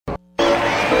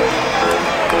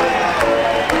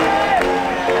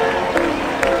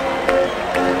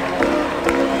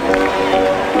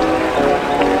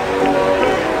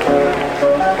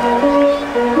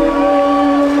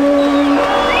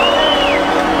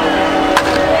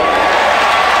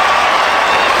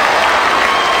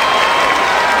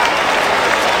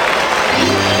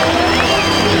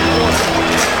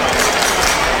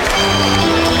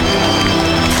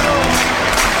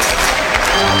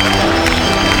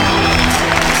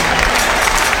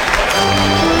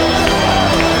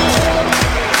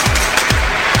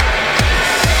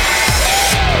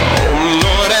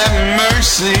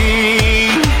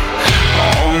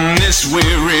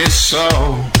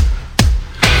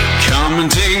Come and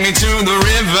take me to the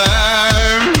river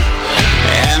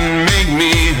and make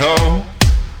me whole.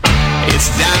 It's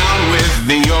down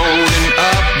with the old and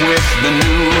up with the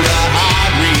new. The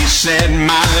hard reset,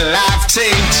 my life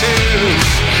take two.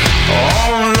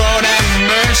 Oh Lord have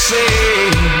mercy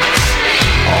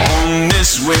on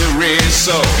this weary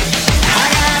soul. I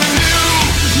got a new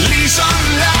lease on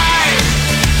life.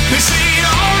 They say you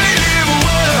only live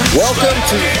once. Welcome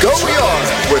to Go Yard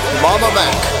with Mama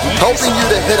Mac, helping you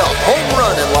to hit a home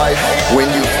run in life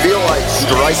when you feel like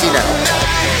striking out.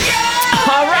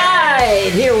 All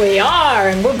right, here we are,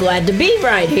 and we're glad to be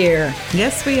right here.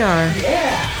 Yes, we are.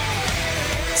 Yeah.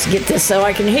 Let's get this so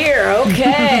I can hear.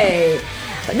 Okay.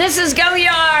 This is Go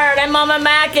Yard. I'm Mama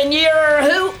Mac, and you're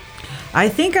who? I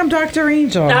think I'm Dr.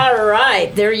 Angel. All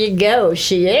right, there you go.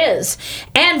 She is.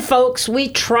 And folks, we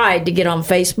tried to get on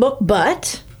Facebook,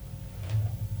 but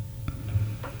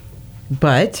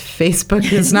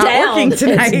Facebook is not down. working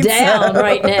tonight. It's down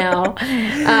right now.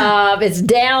 It's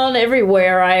down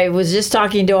everywhere. I was just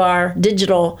talking to our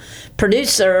digital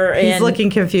producer. He's and looking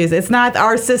confused. It's not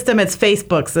our system, it's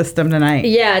Facebook's system tonight.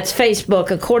 Yeah, it's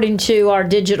Facebook, according to our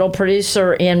digital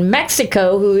producer in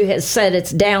Mexico, who has said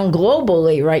it's down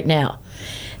globally right now.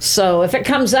 So if it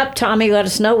comes up, Tommy, let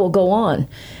us know. We'll go on.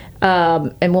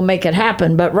 And we'll make it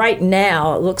happen. But right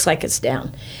now, it looks like it's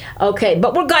down. Okay,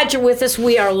 but we're glad you're with us.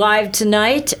 We are live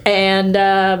tonight, and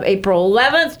April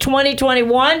 11th,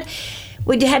 2021.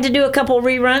 We had to do a couple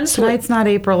reruns. Tonight's not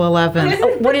April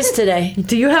 11th. What is today?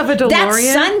 Do you have a DeLorean?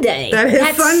 That's Sunday.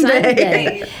 That's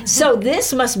Sunday. So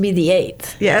this must be the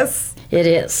 8th. Yes. It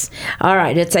is. All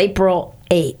right, it's April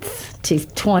 8th.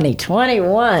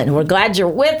 2021. We're glad you're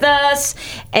with us,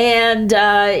 and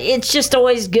it's just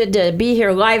always good to be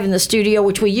here live in the studio,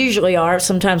 which we usually are.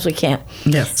 Sometimes we can't.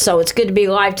 Yes. So it's good to be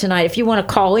live tonight. If you want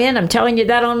to call in, I'm telling you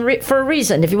that for a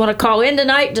reason. If you want to call in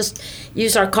tonight, just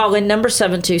use our call-in number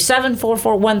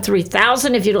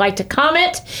 727-441-3000 if you'd like to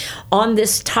comment on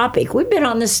this topic. We've been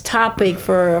on this topic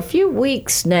for a few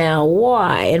weeks now.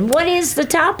 Why? And what is the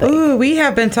topic? Ooh, we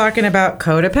have been talking about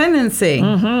codependency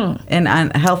and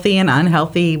healthy and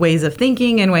unhealthy ways of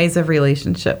thinking and ways of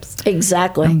relationships.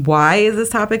 Exactly. And why is this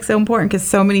topic so important? Because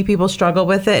so many people struggle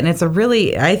with it, and it's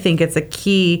I think it's a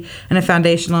key and a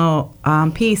foundational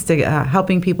piece to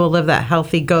helping people live that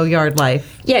healthy Go Yard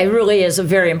life. Yeah, it really is a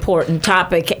very important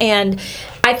topic, and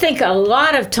I think a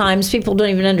lot of times people don't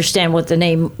even understand what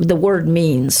the word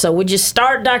means. So would you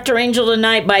start, Dr. Angel,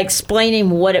 tonight by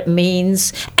explaining what it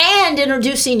means and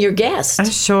introducing your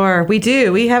guest? Sure, we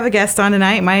do. We have a guest on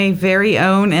tonight, my very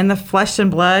own and the flesh and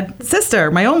blood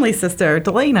sister, my only sister,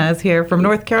 Delana, is here from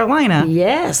North Carolina.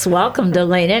 Yes, welcome,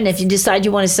 Delana. And if you decide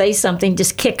you want to say something,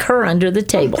 just kick her under the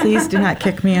table. Please do not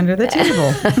kick me under the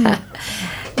table.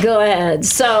 Go ahead.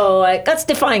 So let's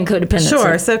define codependency.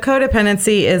 Sure. So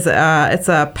codependency is it's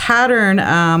a pattern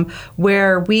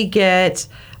where we get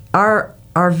our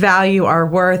value, our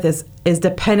worth is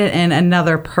dependent in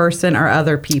another person or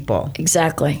other people.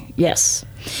 Exactly. Yes.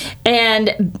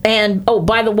 And oh,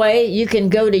 by the way, you can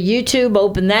go to YouTube,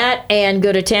 open that, and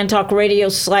go to Tan Talk Radio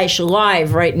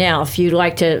 /live right now if you'd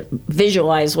like to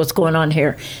visualize what's going on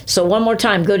here. So one more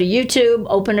time, go to YouTube,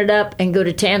 open it up, and go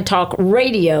to Tan Talk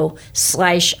Radio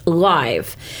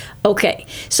 /live. Okay,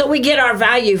 so we get our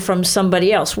value from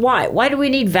somebody else. Why? Why do we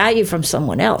need value from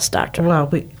someone else, Doctor?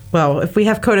 Well, if we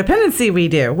have codependency, we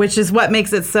do, which is what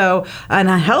makes it so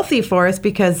unhealthy for us,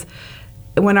 because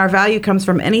when our value comes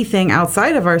from anything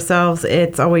outside of ourselves,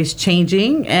 it's always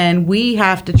changing, and we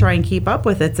have to try and keep up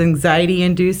with it. It's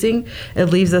anxiety-inducing. It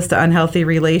leads us to unhealthy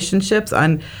relationships,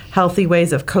 unhealthy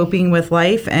ways of coping with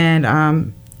life,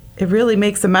 and it really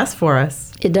makes a mess for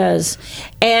us. It does.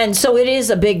 And so it is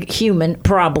a big human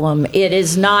problem. It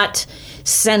is not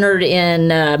centered in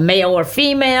male or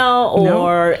female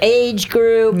or age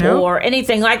group or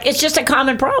anything like. It's just a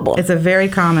common problem. It's a very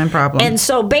common problem. And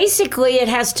so basically it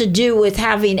has to do with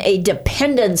having a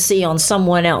dependency on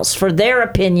someone else for their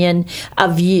opinion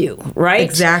of you, right?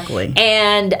 Exactly.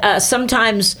 And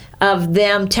sometimes of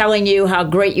them telling you how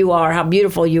great you are, how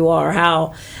beautiful you are,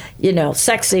 how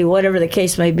sexy, whatever the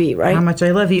case may be, right? How much I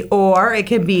love you. Or it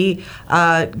could be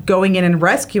going in and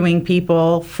rescuing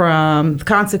people from the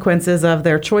consequences of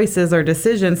their choices or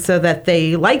decisions so that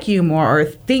they like you more or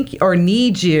think or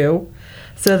need you.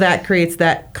 So that creates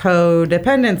that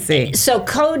codependency. So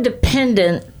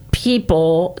codependent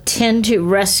people tend to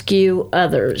rescue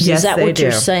others. Yes, is that what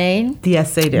you're saying?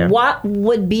 Yes, they do. What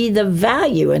would be the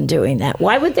value in doing that?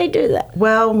 Why would they do that?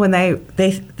 Well, when they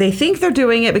think they're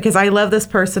doing it because I love this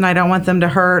person, I don't want them to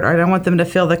hurt, or I don't want them to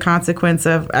feel the consequence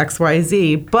of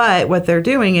XYZ. But what they're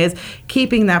doing is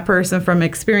keeping that person from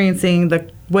experiencing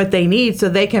the what they need so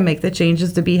they can make the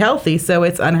changes to be healthy. So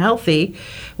it's unhealthy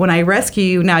when I rescue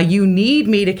you. Now you need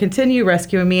me to continue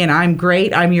rescuing me, and I'm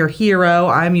great. I'm your hero.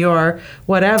 I'm your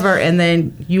whatever. And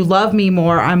then you love me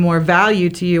more. I'm more value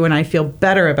to you, and I feel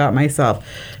better about myself.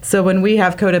 So when we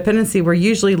have codependency, we're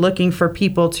usually looking for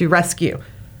people to rescue.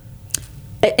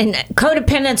 And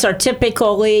codependents are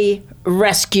typically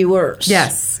rescuers.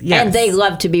 Yes. And they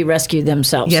love to be rescued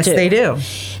themselves, Yes, too. they do.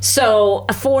 So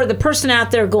for the person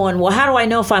out there going, well, how do I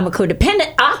know if I'm a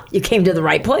codependent? You came to the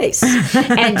right place.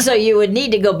 And so you would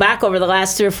need to go back over the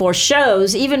last 3 or 4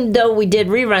 shows. Even though we did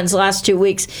reruns the last 2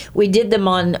 weeks, we did them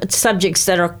on subjects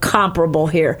that are comparable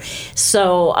here.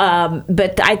 So,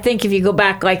 but I think if you go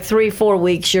back like 3-4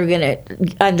 weeks, you're going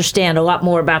to understand a lot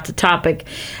more about the topic.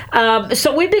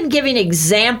 So we've been giving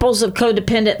examples of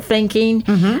codependent thinking.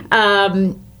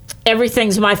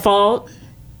 Everything's my fault.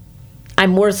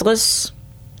 I'm worthless.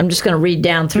 I'm just going to read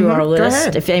down through our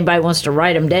list if anybody wants to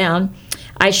write them down.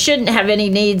 I shouldn't have any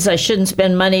needs. I shouldn't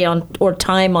spend money on or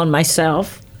time on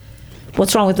myself.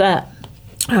 What's wrong with that?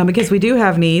 Because we do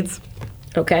have needs.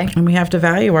 Okay. And we have to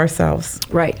value ourselves.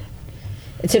 Right.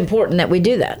 It's important that we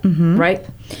do that, right?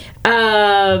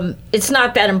 It's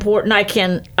not that important. I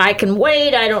can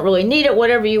wait. I don't really need it.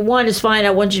 Whatever you want is fine.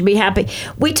 I want you to be happy.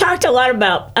 We talked a lot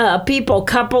about people,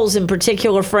 couples in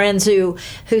particular, friends who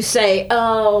say,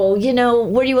 oh,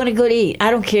 where do you want to go to eat?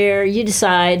 I don't care. You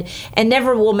decide, and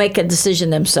never will make a decision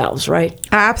themselves, right?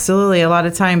 Absolutely. A lot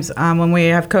of times when we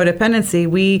have codependency,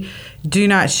 we do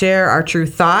not share our true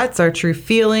thoughts, our true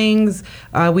feelings.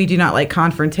 We do not like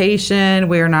confrontation.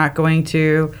 We are not going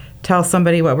to tell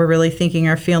somebody what we're really thinking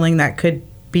or feeling that could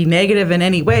be negative in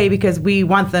any way because we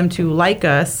want them to like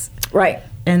us. Right.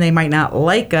 And they might not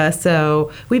like us.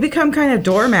 So we become kind of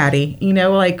doormatty,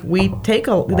 like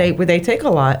they take a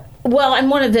lot. Well, and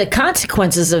one of the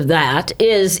consequences of that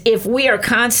is if we are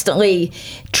constantly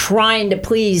trying to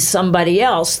please somebody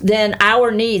else, then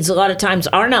our needs a lot of times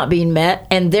are not being met,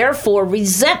 and therefore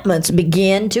resentments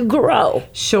begin to grow.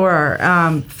 Sure.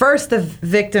 First, the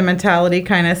victim mentality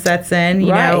kind of sets in, you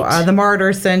know, the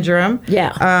martyr syndrome.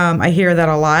 Yeah. I hear that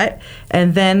a lot.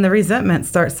 And then the resentment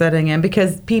starts setting in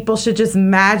because people should just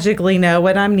magically know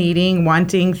what I'm needing,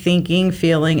 wanting, thinking,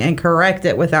 feeling, and correct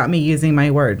it without me using my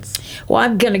words. Well,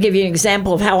 I'm going to give you an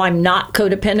example of how I'm not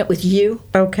codependent with you.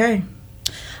 Okay.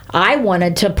 I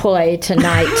wanted to play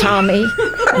tonight, Tommy,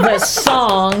 the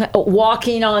song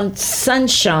Walking on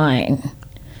Sunshine.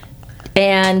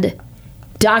 And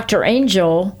Dr.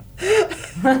 Angel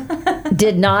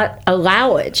did not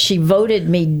allow it. She voted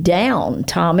me down,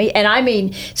 Tommy. And I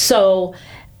mean, so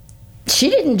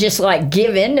she didn't just like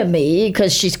give in to me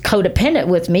because she's codependent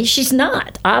with me. She's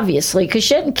not, obviously, because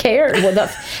she didn't care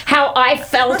how I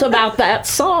felt about that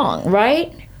song,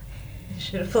 right?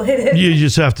 Should have played it. You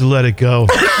just have to let it go.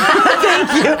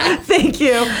 Thank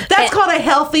you. That's called a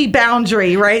healthy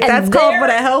boundary, right? That's called what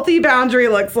a healthy boundary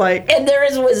looks like. And there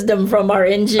is wisdom from our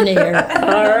engineer.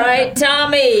 All right,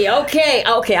 Tommy. Okay.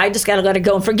 I just got to let it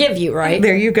go and forgive you, right?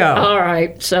 There you go. All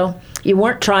right. So you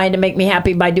weren't trying to make me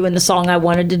happy by doing the song I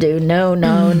wanted to do. No,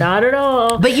 not at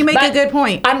all. But you make a good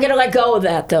point. I'm going to let go of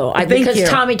that, though. Because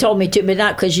Tommy told me to, but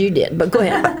not because you did. But go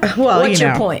ahead. Well, what's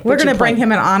your point? We're going to bring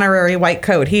him an honorary white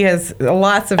coat. He has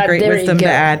lots of great wisdom to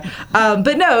add.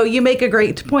 But no, you make a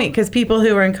great point because people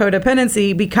who are in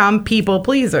codependency become people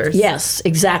pleasers. Yes,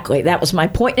 exactly. That was my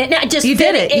point. And I just you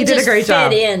did it. You did a great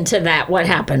job. Fit into that what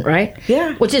happened, right?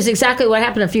 Yeah. Which is exactly what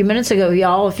happened a few minutes ago,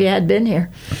 y'all. If you had been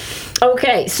here.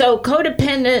 Okay, so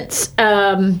codependents.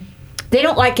 They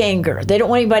don't like anger. They don't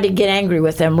want anybody to get angry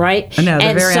with them, right? No,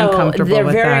 they're very uncomfortable with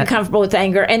that. They're very uncomfortable with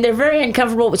anger, and they're very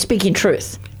uncomfortable with speaking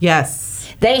truth. Yes.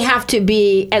 They have to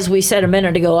be, as we said a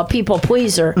minute ago, a people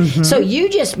pleaser. Mm-hmm. So you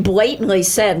just blatantly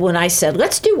said when I said,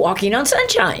 let's do Walking on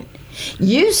Sunshine.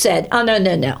 You said, oh,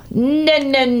 no.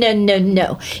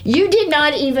 You did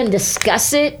not even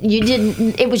discuss it. You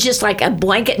didn't. It was just like a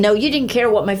blanket no. You didn't care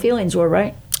what my feelings were,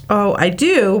 right? Oh, I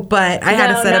do, but I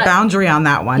had to set a boundary on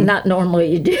that one. Not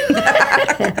normally you do.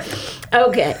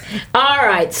 Okay. All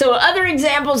right. So other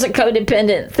examples of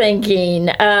codependent thinking.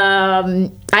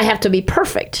 I have to be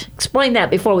perfect. Explain that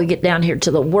before we get down here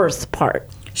to the worth part.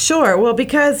 Sure. Well,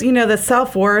 because, the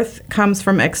self-worth comes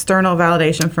from external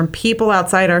validation from people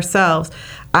outside ourselves.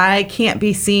 I can't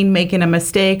be seen making a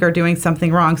mistake or doing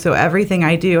something wrong. So everything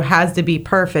I do has to be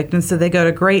perfect. And so they go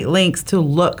to great lengths to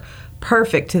look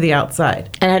perfect to the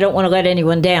outside. And I don't want to let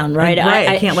anyone down, right? Right,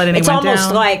 I can't let anyone It's almost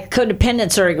down. like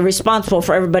codependents are responsible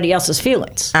for everybody else's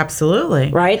feelings.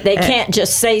 Absolutely. Right? They can't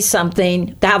just say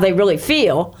something how they really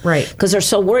feel. Right. Because they're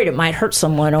so worried it might hurt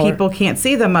someone. Or People can't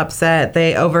see them upset.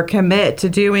 They overcommit to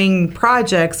doing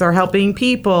projects or helping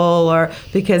people, or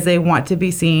because they want to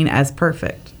be seen as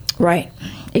perfect. Right.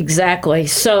 Exactly.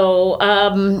 So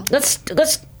let's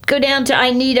go down to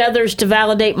I need others to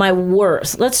validate my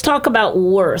worth. Let's talk about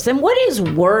worth. And what is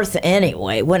worth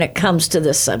anyway when it comes to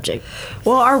this subject?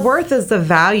 Well, our worth is the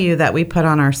value that we put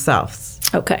on ourselves.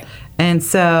 Okay. And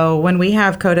so when we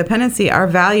have codependency, our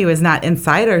value is not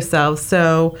inside ourselves.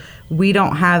 So we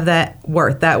don't have that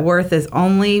worth. That worth is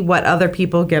only what other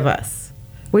people give us,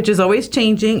 which is always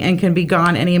changing and can be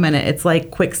gone any minute. It's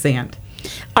like quicksand.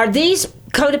 Are these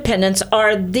codependents,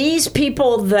 are these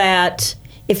people that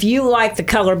if you like the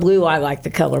color blue, I like the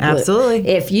color blue? Absolutely.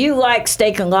 If you like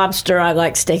steak and lobster, I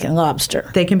like steak and lobster.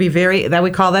 They can be that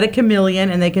we call that a chameleon,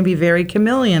 and they can be very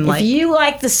chameleon-like. If you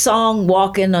like the song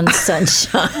Walking on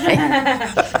Sunshine,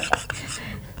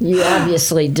 you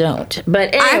obviously don't.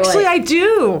 But anyway. Actually, I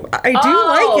do. I do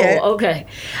like it. Okay.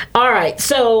 All right.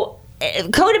 So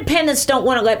codependents don't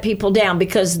want to let people down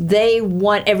because they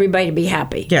want everybody to be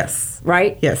happy. Yes.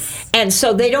 Right? Yes. And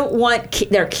so they don't want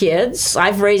their kids.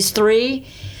 I've raised 3.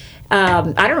 I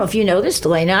don't know if you know this,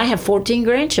 Delana. I have 14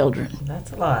 grandchildren.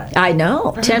 That's a lot. I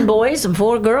know. 10 boys and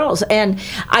 4 girls. And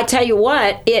I tell you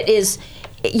what, it is,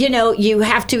 you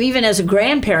have to, even as a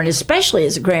grandparent, especially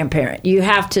as a grandparent, you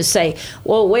have to say,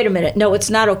 well, wait a minute. No, it's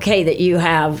not okay that you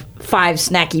have 5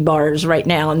 snacky bars right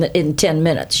now in 10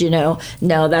 minutes, No,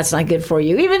 that's not good for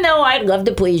you. Even though I'd love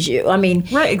to please you. I mean,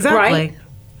 right, exactly. Right?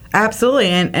 Absolutely.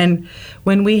 And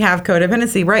when we have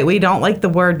codependency, right, we don't like the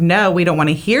word no. We don't want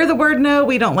to hear the word no.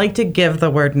 We don't like to give the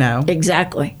word no.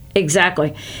 Exactly.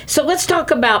 So let's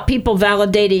talk about people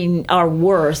validating our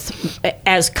worth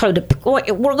as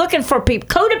codependent. We're looking for people.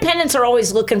 Codependents are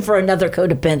always looking for another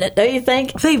codependent, don't you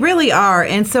think? They really are.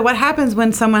 And so what happens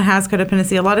when someone has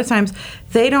codependency, a lot of times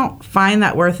they don't find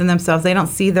that worth in themselves. They don't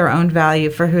see their own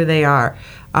value for who they are.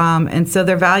 And so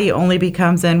their value only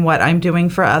becomes in what I'm doing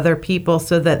for other people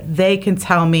so that they can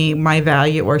tell me my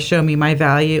value or show me my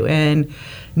value in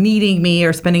needing me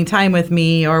or spending time with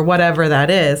me or whatever that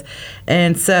is.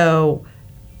 And so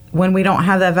when we don't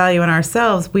have that value in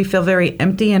ourselves, we feel very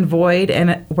empty and void,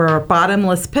 and we're a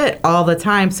bottomless pit all the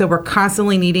time. So we're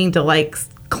constantly needing to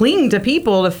cling to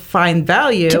people to find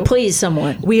value. To please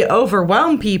someone. We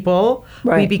overwhelm people.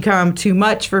 Right. We become too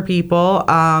much for people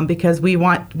because we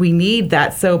need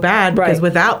that so bad. Because Right.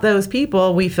 without those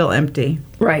people, we feel empty.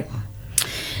 Right.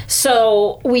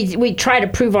 So we try to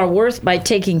prove our worth by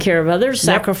taking care of others,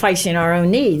 sacrificing our own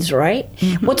needs, right?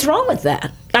 Mm-hmm. What's wrong with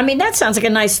that? I mean, that sounds like a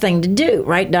nice thing to do,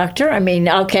 right, Doctor? I mean,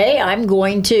 okay, I'm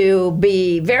going to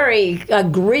be very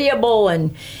agreeable,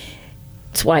 and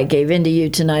that's why I gave in to you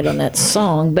tonight on that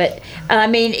song. But, I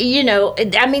mean,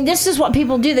 this is what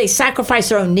people do. They sacrifice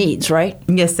their own needs, right?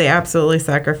 Yes, they absolutely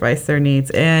sacrifice their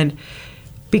needs. And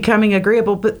becoming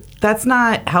agreeable, but that's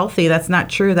not healthy. That's not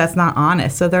true. That's not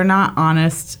honest. So they're not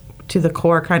honest to the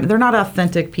core they're not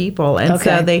authentic people. And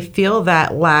so they feel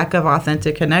that lack of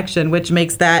authentic connection, which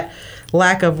makes that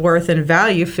lack of worth and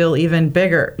value feel even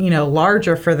bigger,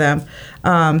 larger for them.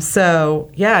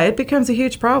 It becomes a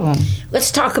huge problem.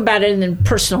 Let's talk about it in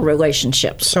personal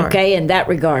relationships, Sure. Okay, in that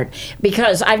regard.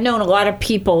 Because I've known a lot of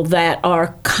people that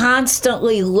are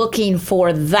constantly looking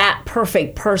for that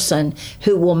perfect person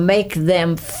who will make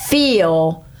them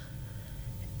feel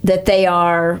that they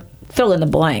are, fill in the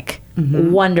blank,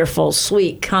 wonderful,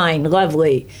 sweet, kind,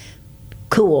 lovely,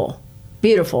 cool,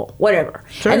 beautiful, whatever.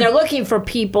 Sure. And they're looking for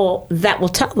people that will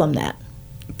tell them that.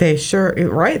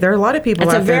 Right. There are a lot of people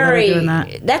out there that are doing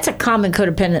that. That's a common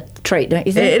codependent trait, don't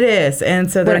you think? It is.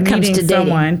 And so they're When it comes needing to dating.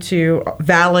 someone to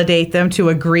validate them, to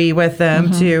agree with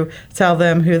them, to tell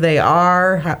them who they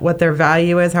are, what their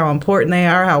value is, how important they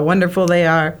are, how wonderful they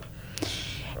are.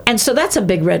 And so that's a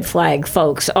big red flag,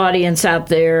 folks, audience out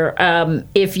there.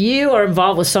 If you are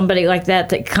involved with somebody like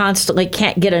that constantly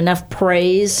can't get enough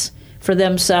praise for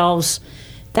themselves,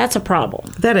 that's a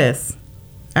problem. That is.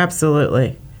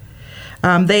 Absolutely.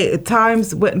 They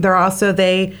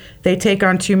take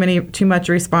on too much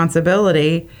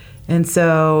responsibility, And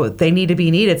so they need to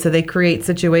be needed. So they create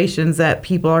situations that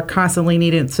people are constantly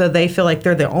needed. So they feel like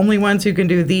they're the only ones who can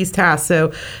do these tasks.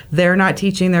 So they're not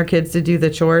teaching their kids to do the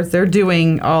chores. They're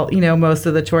doing all, most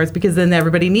of the chores because then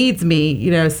everybody needs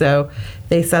me, so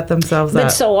they set themselves up. But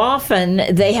so often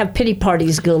they have pity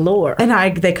parties galore.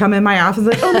 And they come in my office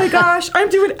like, oh my gosh, I'm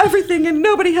doing everything and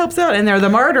nobody helps out. And they're the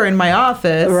martyr in my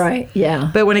office. Right,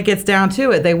 yeah. But when it gets down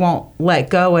to it, they won't let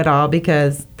go at all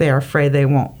because they're afraid they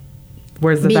won't.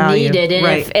 Where's the be value? Needed, and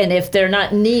right. if they're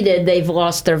not needed, they've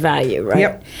lost their value, right?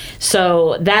 Yep.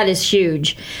 So that is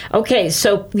huge. Okay,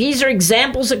 so these are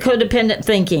examples of codependent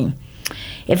thinking.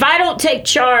 If I don't take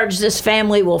charge, this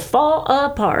family will fall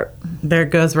apart. There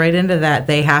goes right into that.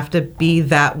 They have to be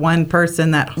that one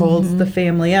person that holds the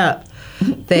family up.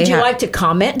 Would you like to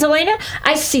comment, Delana?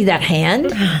 I see that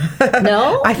hand.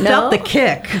 No? I felt the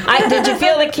kick. Did you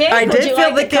feel the kick? I did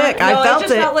feel the kick. I felt it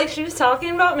just felt like she was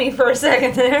talking about me for a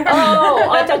second there.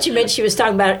 Oh, I thought you meant she was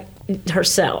talking about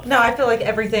herself. No, I feel like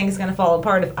everything's going to fall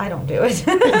apart if I don't do it.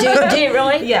 Do you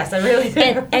really? Yes, I really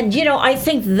do. And I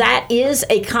think that is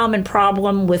a common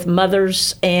problem with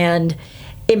mothers and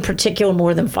in particular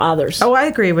more than fathers. Oh, I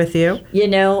agree with you.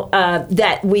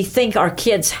 That we think our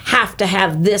kids have to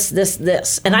have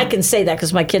this. And I can say that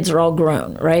because my kids are all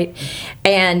grown, right?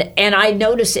 And I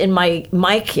notice in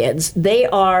my kids, they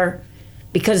are,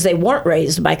 because they weren't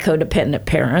raised by codependent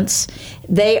parents,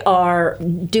 they are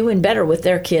doing better with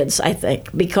their kids, I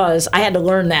think, because I had to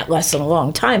learn that lesson a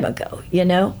long time ago,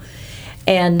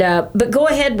 And but go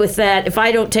ahead with that. If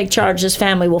I don't take charge, this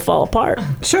family will fall apart.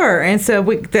 Sure. And so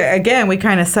we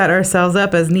kind of set ourselves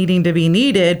up as needing to be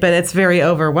needed, but it's very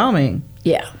overwhelming.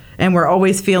 Yeah. And we're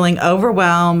always feeling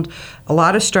overwhelmed, a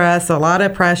lot of stress, a lot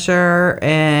of pressure,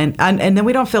 and then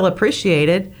we don't feel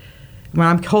appreciated. When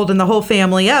I'm holding the whole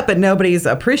family up, but nobody's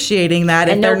appreciating that.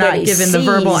 And if they're not given the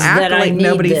verbal accolade,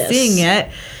 nobody's seeing it.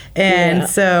 And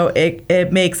so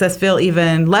it makes us feel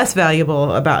even less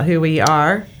valuable about who we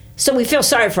are. So we feel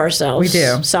sorry for ourselves. We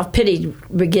do. Self-pity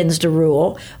begins to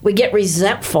rule. We get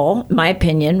resentful, in my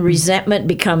opinion. Resentment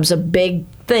becomes a big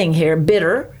thing here.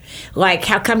 Bitter. Like,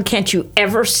 how come can't you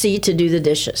ever see to do the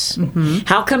dishes? Mm-hmm.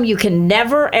 How come you can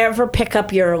never, ever pick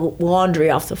up your laundry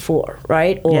off the floor,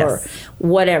 right? Or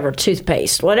whatever,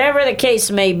 toothpaste, whatever the case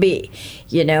may be.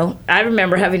 I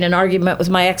remember having an argument with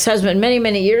my ex-husband many,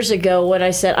 many years ago when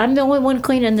I said, I'm the only one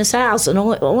cleaning this house and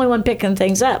only one picking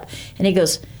things up. And he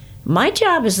goes, my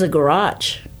job is the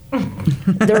garage.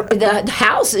 The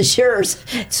house is yours.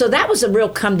 So that was a real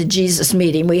come to Jesus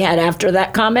meeting we had after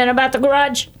that comment about the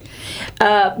garage.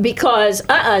 Because,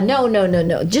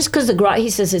 no. Just because the garage, he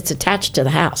says it's attached to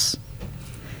the house.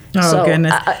 Oh,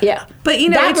 goodness. Yeah. But,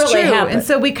 that it's really true. happened. And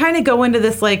so we kind of go into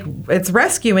this like it's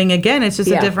rescuing again. It's just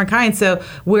a different kind. So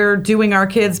we're doing our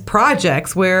kids'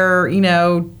 projects. We're,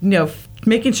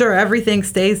 making sure everything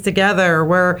stays together.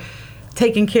 We're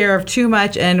taking care of too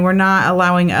much, and we're not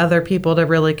allowing other people to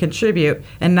really contribute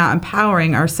and not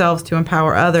empowering ourselves to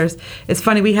empower others. It's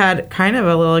funny, we had kind of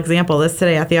a little example of this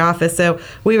today at the office. So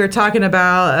we were talking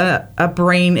about a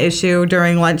brain issue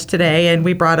during lunch today, and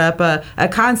we brought up a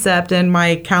concept, and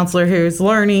my counselor who's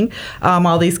learning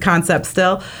all these concepts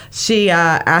still, she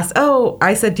asked,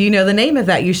 I said, do you know the name of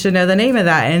that? You should know the name of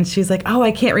that. And she's like,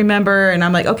 I can't remember. And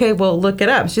I'm like, okay, well, look it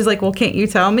up. She's like, well, can't you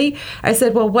tell me? I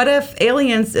said, well, what if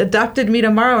aliens abducted me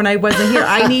tomorrow and I wasn't here?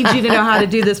 I need you to know how to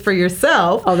do this for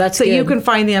yourself. Oh, that's so good. You can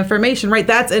find the information, right?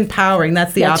 That's empowering.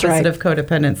 That's the opposite right. of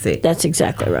codependency. That's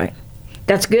exactly right.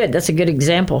 That's good. That's a good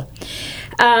example.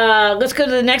 Let's go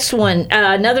to the next one.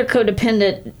 Another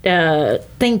codependent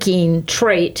thinking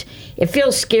trait. It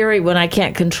feels scary when I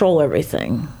can't control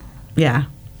everything. Yeah,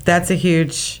 that's a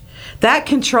huge... That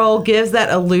control gives that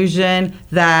illusion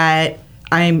that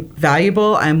I'm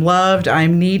valuable, I'm loved,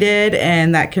 I'm needed,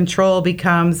 and that control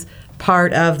becomes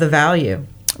part of the value.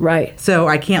 Right. So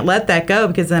I can't let that go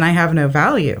because then I have no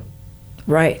value.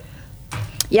 Right.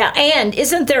 Yeah, and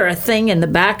isn't there a thing in the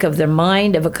back of their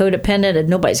mind of a codependent that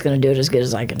nobody's going to do it as good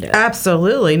as I can do it?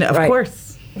 Absolutely. No, of Right. course.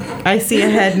 I see a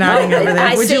head nodding over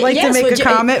there. Would you like to make a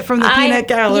comment from the peanut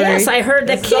gallery? Yes, I heard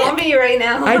the It's on kick. me right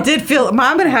now. I did feel...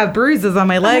 I'm going to have bruises on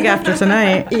my leg after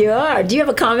tonight. You are. Do you have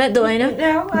a comment, Delana?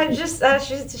 No, I just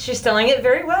she's telling it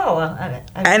very well.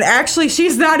 And actually,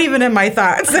 she's not even in my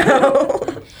thoughts.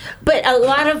 So. But a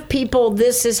lot of people,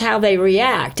 this is how they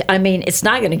react. I mean, it's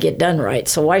not going to get done right,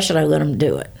 so why should I let them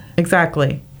do it?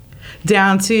 Exactly.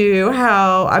 Down to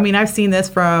how, I've seen this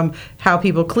from how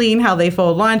people clean, how they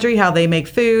fold laundry, how they make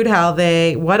food, how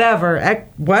they,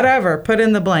 whatever, put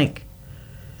in the blank.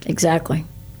 Exactly.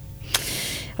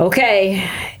 Okay.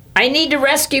 I need to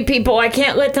rescue people. I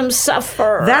can't let them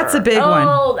suffer. That's a big one.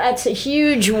 Oh, that's a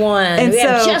huge one. And we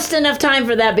have so- just enough time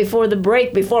for that before the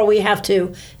break, before we have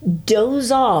to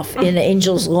doze off in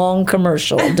Angel's long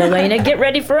commercial. Delana, get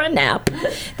ready for a nap.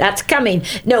 That's coming.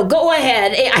 No, go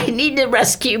ahead. I need to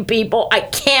rescue people. I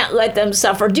can't let them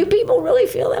suffer. Do people really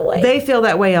feel that way? They feel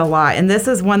that way a lot. And this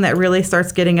is one that really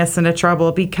starts getting us into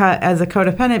trouble because as a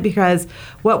codependent, because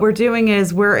what we're doing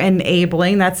is we're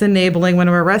enabling, that's enabling when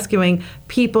we're rescuing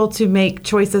people to make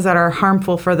choices that are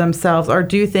harmful for themselves or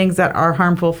do things that are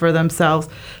harmful for themselves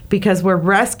because we're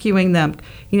rescuing them.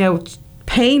 You know,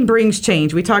 pain brings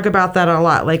change. We talk about that a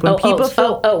lot. Like when people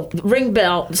feel ring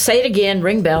bell. Say it again,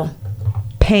 ring bell.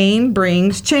 pain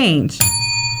brings change.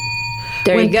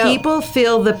 There When you go. people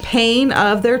feel the pain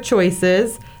of their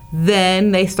choices,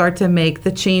 then they start to make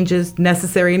the changes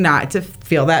necessary not to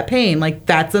feel that pain. Like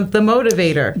that's the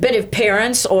motivator. But if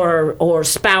parents or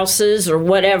spouses or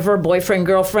whatever, boyfriend,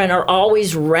 girlfriend, are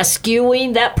always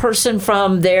rescuing that person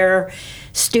from their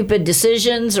stupid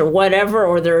decisions or whatever,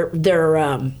 or their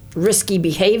risky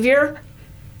behavior,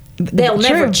 they'll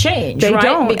never True. change, They right?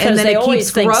 don't, Because and then they it always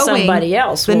keeps think growing. somebody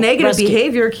else The will negative rescue.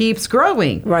 behavior keeps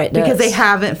growing, Right, it Because they does.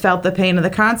 haven't felt the pain of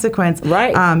the consequence, Right.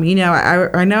 You know,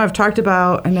 I know I've talked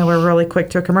about. I know we're really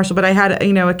quick to a commercial, but I had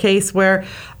a case where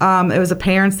it was a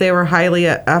parents. They were highly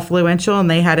affluential, and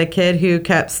they had a kid who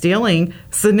kept stealing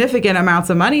significant amounts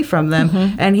of money from them,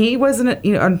 Mm-hmm. and he was a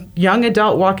young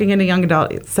adult walking in a young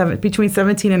adult, between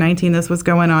 17 and 19. This was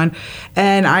going on,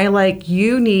 and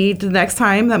you need the next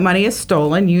time that money is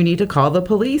stolen, you need to call the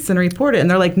police and report it. And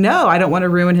they're like, no, I don't want to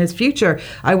ruin his future.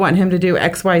 I want him to do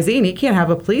X, Y, Z, and he can't have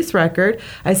a police record.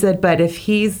 I said, but if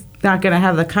he's not going to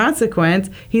have the consequence,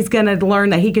 he's going to learn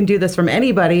that he can do this from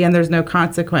anybody and there's no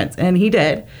consequence. And he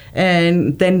did.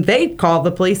 And then they called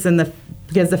the police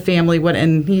because the family would,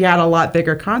 and he had a lot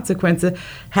bigger consequences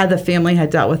had the family had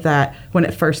dealt with that when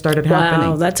it first started happening.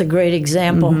 Wow, that's a great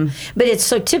example. But it's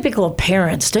so typical of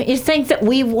parents. Don't you think that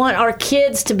we want our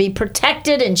kids to be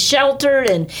protected and sheltered,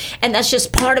 and that's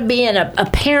just part of being a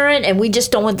parent, and we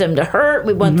just don't want them to hurt.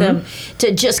 We want them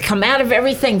to just come out of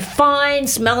everything fine,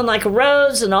 smelling like a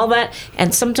rose and all that.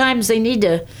 And sometimes they need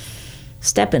to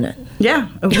step in it. Yeah,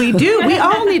 we do. We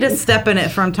all need to step in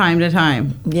it from time to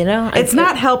time. You know? It's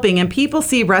not helping, and people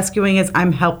see rescuing as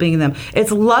I'm helping them. It's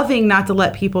loving not to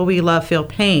let people we love feel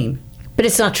pain. But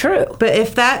it's not true. But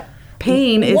if that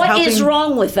pain is What helping... is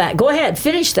wrong with that? Go ahead,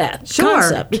 finish that Sure,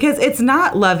 concept. because it's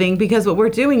not loving, because what we're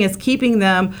doing is keeping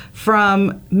them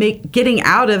from getting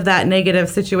out of that negative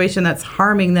situation that's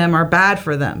harming them or bad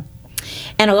for them.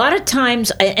 And a lot of times,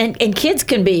 and kids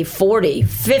can be 40,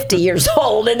 50 years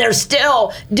old, and they're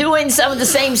still doing some of the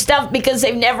same stuff because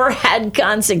they've never had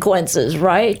consequences,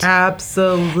 right?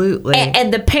 Absolutely.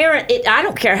 And the parent, I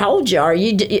don't care how old you are,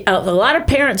 a lot of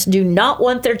parents do not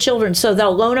want their children, so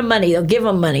they'll loan them money, they'll give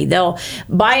them money, they'll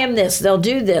buy them this, they'll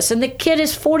do this. And the kid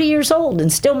is 40 years old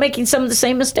and still making some of the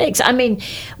same mistakes. I mean,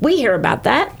 we hear about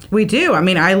that. We do. I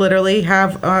mean, I literally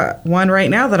have one right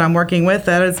now that I'm working with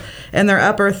that is in their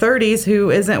upper 30s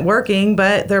who isn't working,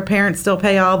 but their parents still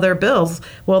pay all their bills.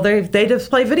 Well, they just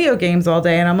play video games all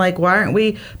day, and I'm like, why aren't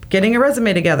we getting a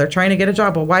resume together, trying to get a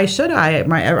job? Well, why should I?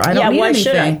 I don't need why anything.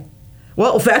 should I?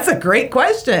 Well, that's a great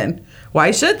question.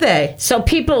 Why should they? So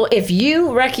people, if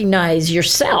you recognize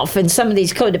yourself in some of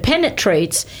these codependent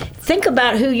traits, think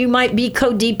about who you might be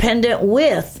codependent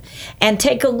with and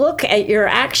take a look at your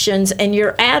actions and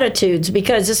your attitudes,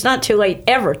 because it's not too late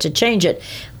ever to change it.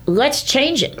 Let's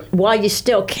change it while you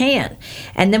still can.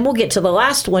 And then we'll get to the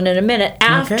last one in a minute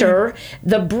after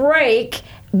the break,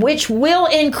 which will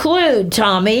include,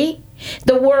 Tommy,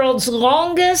 the world's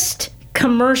longest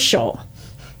commercial.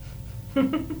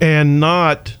 And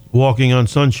not walking on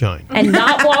sunshine. And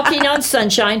not walking on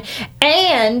sunshine.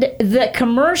 And the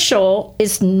commercial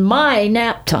is my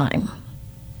nap time.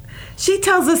 She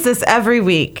tells us this every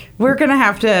week. We're going to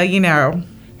have to,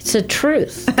 It's the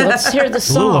truth. Let's hear the A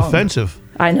song. little offensive.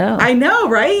 I know. I know,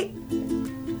 right?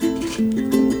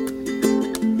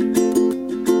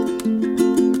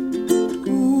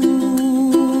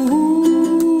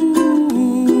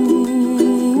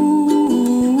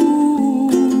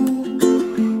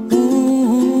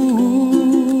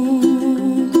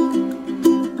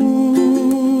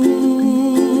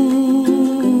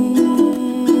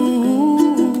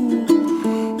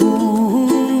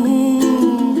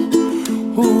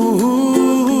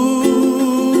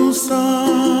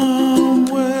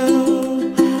 Somewhere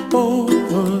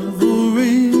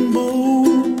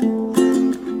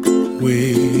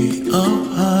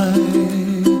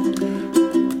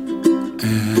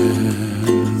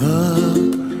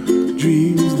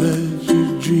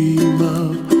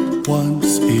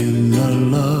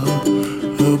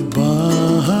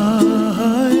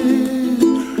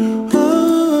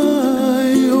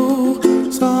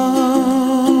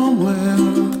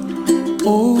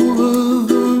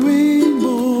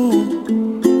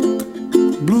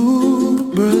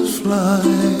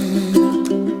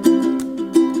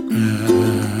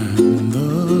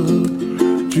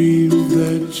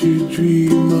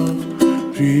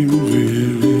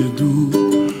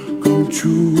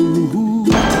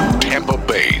Tampa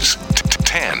Bay's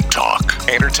Tan Talk.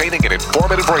 Entertaining and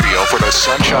informative radio for the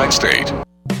Sunshine State.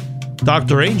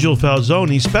 Dr. Angel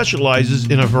Falzoni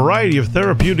specializes in a variety of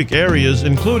therapeutic areas,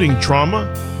 including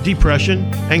trauma, depression,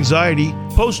 anxiety,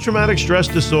 post-traumatic stress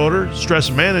disorder, stress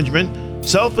management,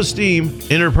 self-esteem,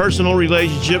 interpersonal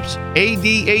relationships,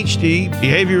 ADHD,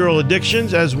 behavioral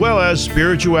addictions, as well as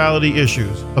spirituality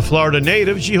issues. A Florida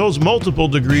native, she holds multiple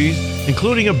degrees,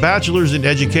 including a bachelor's in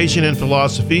education and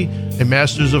philosophy, a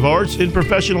master's of arts in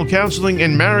professional counseling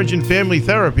and marriage and family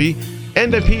therapy,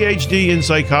 and a PhD in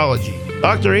psychology.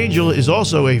 Dr. Angel is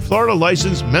also a Florida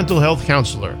licensed mental health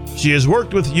counselor. She has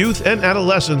worked with youth and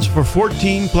adolescents for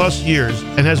 14 plus years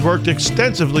and has worked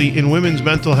extensively in women's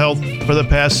mental health for the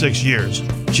past 6 years.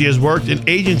 She has worked in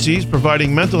agencies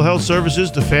providing mental health services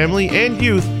to family and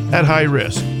youth at high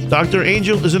risk. Dr.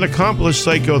 Angel is an accomplished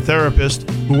psychotherapist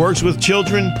who works with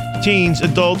children, teens,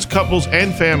 adults, couples,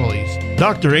 and families.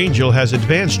 Dr. Angel has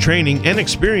advanced training and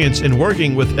experience in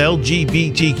working with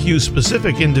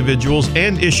LGBTQ-specific individuals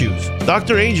and issues.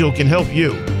 Dr. Angel can help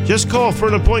you. Just call for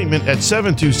an appointment at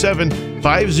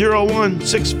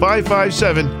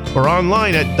 727-501-6557 or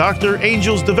online at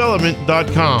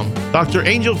drangelsdevelopment.com. Dr.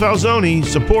 Angel Falzoni,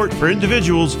 support for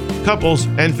individuals, couples,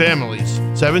 and families.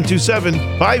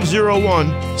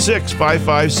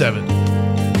 727-501-6557.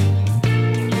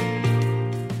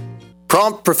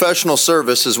 Prompt professional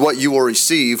service is what you will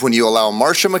receive when you allow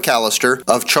Marcia McAllister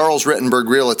of Charles Rittenberg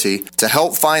Realty to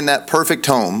help find that perfect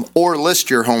home or list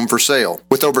your home for sale.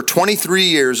 With over 23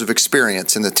 years of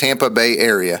experience in the Tampa Bay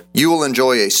area, you will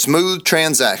enjoy a smooth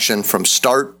transaction from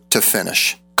start to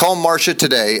finish. Call Marcia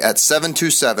today at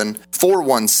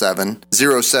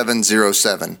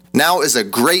 727-417-0707. Now is a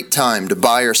great time to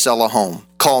buy or sell a home.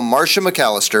 Call Marcia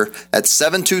McAllister at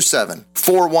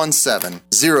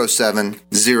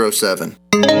 727-417-0707.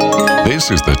 This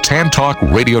is the Tan Talk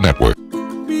Radio Network.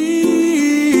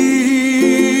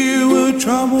 Where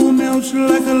trouble melts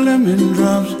like a lemon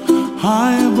drops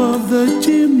high above the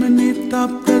chimney top.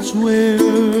 That's where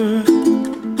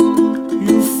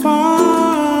you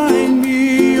find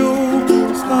me, oh,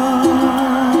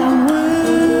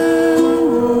 somewhere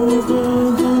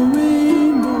over the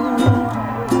rainbow,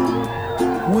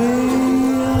 way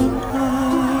up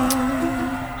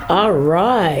high. All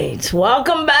right.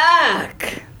 Welcome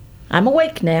back. I'm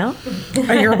awake now.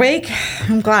 Are you awake?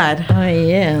 I'm glad. I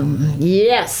am.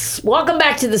 Yes. Welcome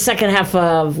back to the second half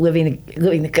of Living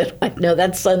the Good Life. No,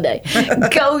 that's Sunday.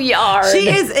 Go Yard. She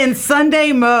is in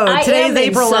Sunday mode. I Today's am in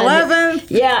April Sunday.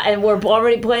 11th. Yeah, and we're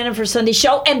already planning for Sunday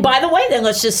show. And by the way, then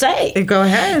let's just say, Go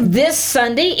ahead. this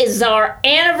Sunday is our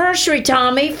anniversary,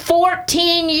 Tommy.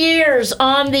 14 years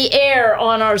on the air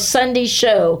on our Sunday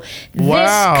show.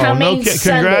 Wow. This coming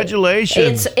Sunday.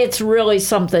 Congratulations. It's really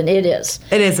something. It is.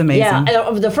 It is amazing. Yeah,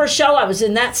 the first show I was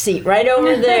in that seat right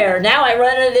over there. Now I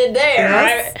run it in there.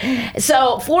 Yes. Right?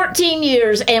 So 14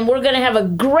 years, and we're going to have a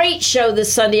great show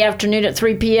this Sunday afternoon at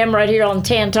 3 p.m. right here on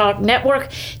Tan Talk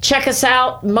Network. Check us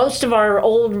out. Most of our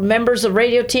old members of the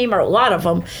radio team, or a lot of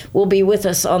them, will be with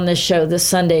us on this show this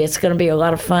Sunday. It's going to be a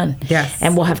lot of fun. Yes.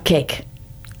 And we'll have cake.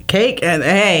 Cake and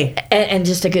hey, And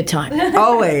just a good time.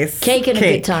 always. Cake and a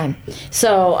good time.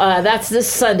 So that's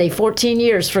this Sunday, 14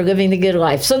 years for Living the Good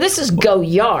Life. So this is Go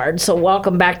Yard. So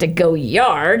welcome back to Go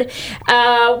Yard.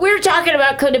 We're talking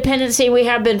about codependency. We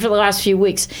have been for the last few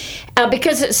weeks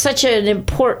because it's such an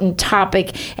important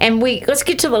topic. And let's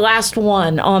get to the last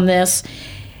one on this.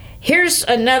 Here's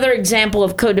another example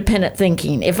of codependent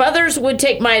thinking. If others would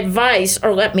take my advice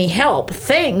or let me help,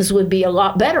 things would be a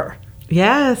lot better.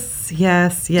 Yes.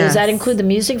 Does that include the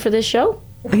music for this show?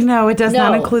 No, it does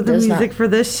not No, include the does music not. for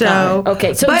this show.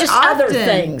 Okay, so But just other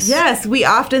things. Yes, we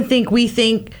often think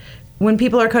when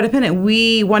people are codependent,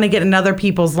 we want to get in other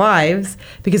people's lives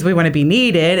because we want to be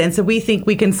needed. And so we think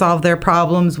we can solve their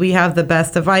problems. We have the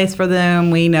best advice for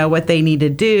them. We know what they need to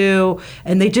do.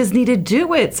 And they just need to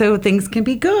do it so things can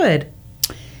be good.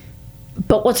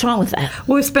 But what's wrong with that?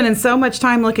 We're spending so much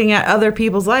time looking at other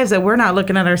people's lives that we're not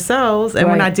looking at ourselves and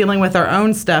we're Right. not dealing with our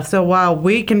own stuff. So while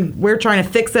we're trying to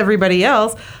fix everybody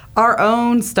else, our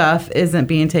own stuff isn't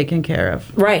being taken care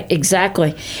of. Right,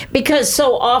 exactly. Because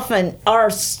so often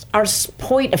our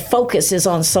point of focus is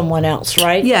on someone else,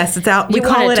 right? Yes, it's out. We You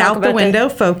wanna call it talk out the about window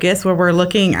that? focus, where we're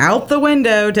looking out the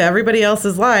window to everybody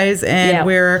else's lives, and Yeah.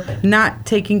 we're not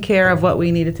taking care of what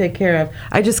we need to take care of.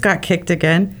 I just got kicked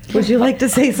again. Would you like to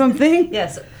say something?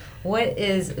 Yes. What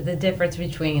is the difference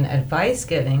between advice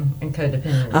giving and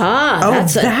codependency?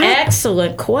 That's an that-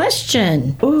 excellent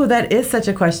question. Ooh, that is such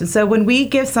a question. So when we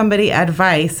give somebody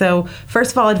advice, so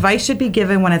first of all, advice should be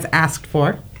given when it's asked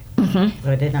for.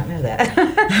 I did not know that.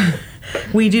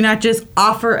 We do not just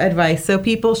offer advice. So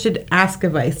people should ask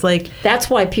advice. Like, that's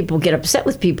why people get upset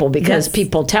with people, because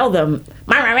people tell them,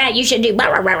 you should do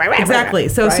exactly.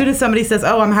 So as soon as somebody says,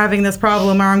 oh, I'm having this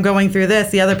problem or I'm going through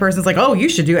this, the other person's like, oh, you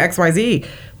should do XYZ.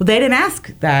 Well, they didn't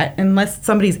ask that. Unless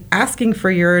somebody's asking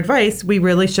for your advice, we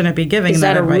really shouldn't be giving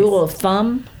that advice. Is that a rule of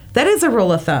thumb? That is a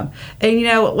rule of thumb. And, you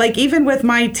know, like even with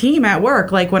my team at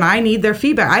work, like when I need their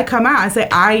feedback, I come out, I say,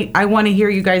 I want to hear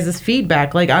you guys'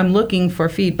 feedback. Like I'm looking for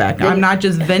feedback. I'm not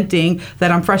just venting that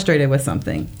I'm frustrated with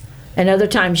something. And other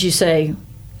times you say...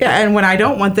 Yeah, and when I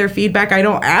don't want their feedback, I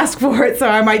don't ask for it. So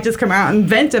I might just come out and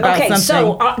vent about something. Okay,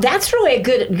 so that's really a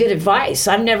good advice.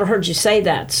 I've never heard you say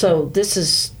that. So this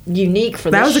is unique for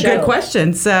this show. That was a good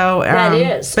question. So that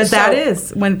is. But that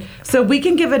is. So we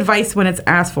can give advice when it's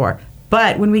asked for.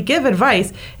 But when we give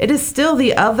advice, it is still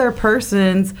the other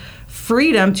person's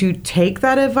freedom to take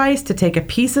that advice, to take a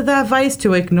piece of that advice,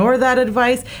 to ignore that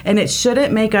advice, and it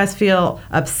shouldn't make us feel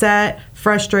upset,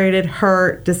 frustrated,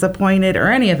 hurt, disappointed,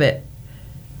 or any of it.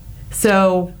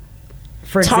 So,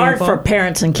 for example... It's hard for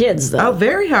parents and kids, though. Oh,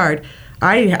 very hard.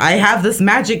 I have this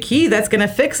magic key that's going to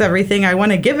fix everything. I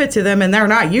want to give it to them, and they're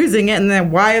not using it. And then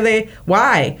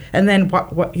why? And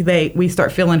then we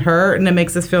start feeling hurt, and it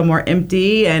makes us feel more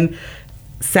empty and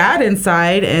sad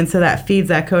inside, and so that feeds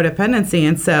that codependency.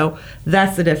 And so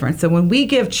that's the difference. So when we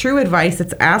give true advice,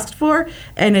 it's asked for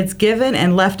and it's given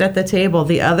and left at the table.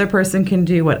 The other person can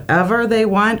do whatever they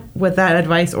want with that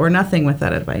advice or nothing with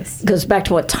that advice. Goes back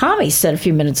to what Tommy said a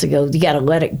few minutes ago. You got to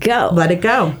let it go. Let it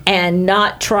go. And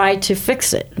not try to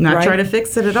fix it. Not try to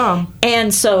fix it at all.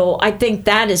 And so I think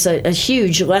that is a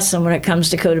huge lesson when it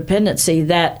comes to codependency,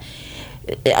 that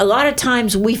a lot of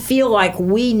times we feel like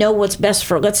we know what's best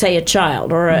for, let's say, a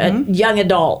child or a young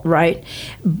adult, right?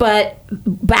 But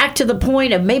back to the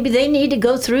point of maybe they need to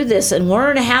go through this and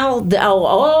learn how,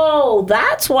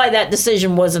 that's why that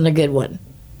decision wasn't a good one.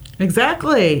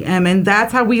 Exactly. And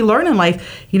that's how we learn in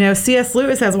life. You know, C.S.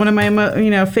 Lewis has one of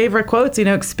my, favorite quotes,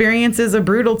 experience is a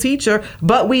brutal teacher,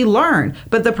 but we learn.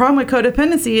 But the problem with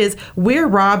codependency is we're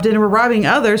robbed and we're robbing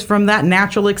others from that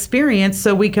natural experience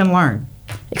so we can learn.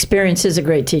 Experience is a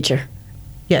great teacher.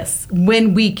 Yes,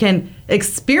 when we can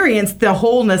experience the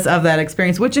wholeness of that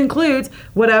experience, which includes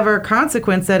whatever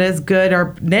consequence that is, good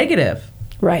or negative.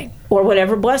 Right, or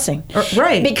whatever blessing.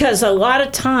 Right. Because a lot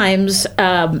of times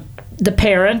the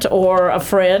parent or a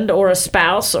friend or a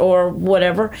spouse or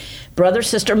whatever, brother,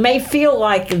 sister, may feel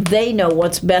like they know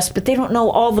what's best, but they don't know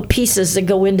all the pieces that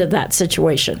go into that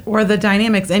situation. Or the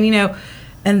dynamics.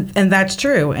 And, and that's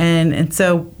true. And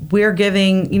so we're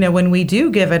giving, when we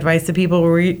do give advice to people,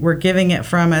 we're giving it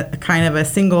from a kind of a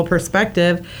single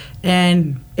perspective,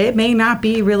 and it may not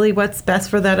be really what's best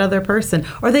for that other person,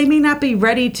 or they may not be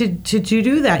ready to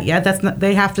do that yet.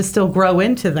 They have to still grow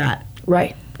into that.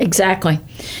 Right. Exactly.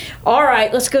 All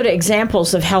right, let's go to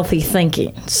examples of healthy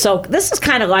thinking. So this is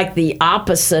kind of like the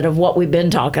opposite of what we've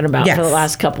been talking about for the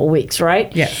last couple of weeks,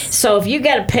 right? Yes. So if you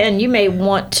got a pen, you may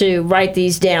want to write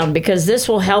these down, because this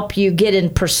will help you get in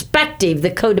perspective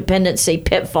the codependency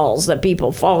pitfalls that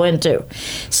people fall into.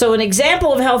 So an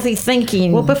example of healthy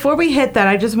thinking... Well, before we hit that,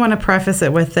 I just want to preface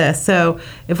it with this. So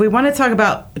if we want to talk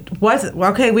about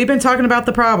we've been talking about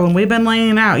the problem. We've been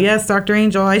laying it out. Yes, Dr.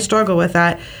 Angel, I struggle with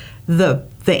that.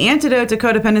 The antidote to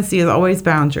codependency is always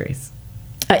boundaries.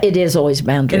 It is always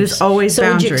boundaries. It is always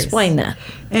boundaries. So would you explain that?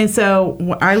 And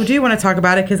so I do want to talk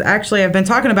about it, because actually I've been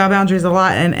talking about boundaries a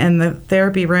lot in the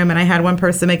therapy room, and I had one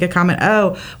person make a comment,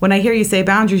 when I hear you say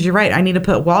boundaries, you're right, I need to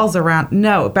put walls around.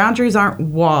 No, boundaries aren't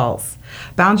walls.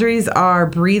 Boundaries are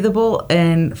breathable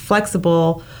and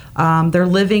flexible. They're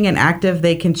living and active.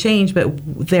 They can change,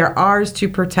 but they're ours to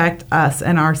protect us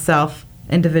and ourselves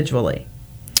individually.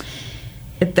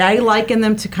 I liken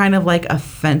them to kind of like a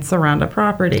fence around a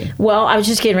property. Well, I was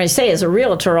just getting ready to say, as a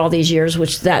realtor all these years,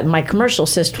 which that my commercial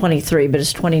says 23, but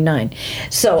it's 29.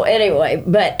 So anyway,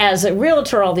 but as a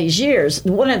realtor all these years,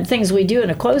 one of the things we do in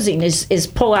a closing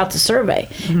is pull out the survey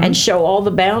and show all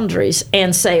the boundaries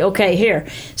and say, okay,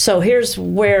 here's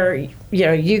where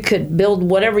you could build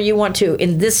whatever you want to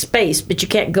in this space, but you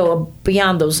can't go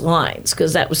beyond those lines,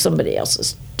 because that was somebody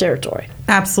else's territory.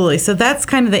 Absolutely. So that's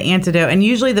kind of the antidote. And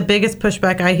usually the biggest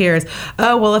pushback I hear is,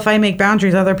 if I make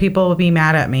boundaries, other people will be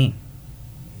mad at me.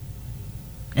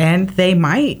 And they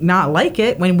might not like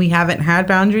it when we haven't had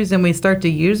boundaries and we start to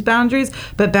use boundaries.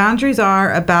 But boundaries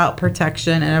are about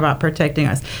protection and about protecting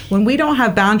us. When we don't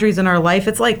have boundaries in our life,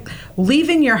 it's like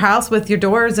leaving your house with your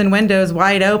doors and windows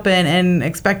wide open and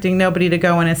expecting nobody to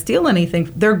go in and steal anything.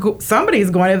 Somebody's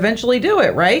going to eventually do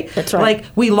it, right? That's right. Like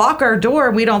we lock our door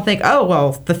and we don't think,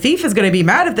 the thief is going to be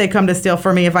mad if they come to steal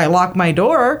from me if I lock my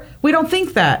door. We don't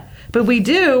think that. but we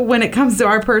do when it comes to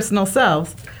our personal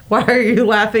selves. Why are you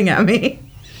laughing at me?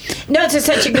 No, it's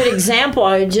such a good example.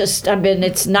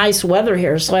 It's nice weather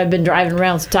here, so I've been driving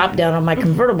around with the top down on my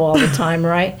convertible all the time,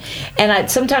 right? And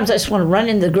sometimes I just want to run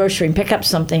into the grocery and pick up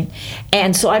something.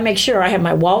 And so I make sure I have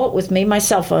my wallet with me, my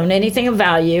cell phone, anything of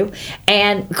value.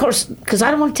 And, of course, because I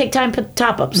don't want to take time to put the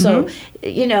top up. So,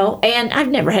 and I've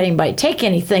never had anybody take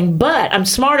anything, but I'm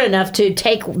smart enough to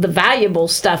take the valuable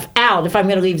stuff out if I'm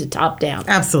going to leave the top down.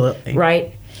 Absolutely.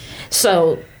 Right?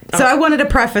 So I wanted to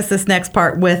preface this next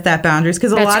part with that boundaries,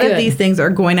 because a lot of these things are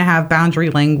going to have boundary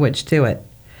language to it.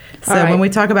 So when we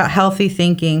talk about healthy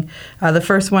thinking, the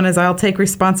first one is I'll take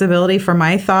responsibility for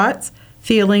my thoughts,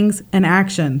 feelings, and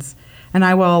actions. And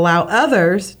I will allow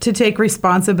others to take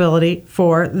responsibility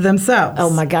for themselves. Oh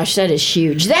my gosh, that is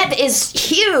huge. That is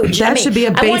huge. That should be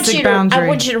a basic boundary. I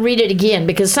want you to read it again,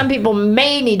 because some people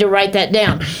may need to write that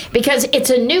down, because it's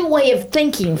a new way of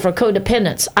thinking for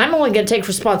codependence. I'm only going to take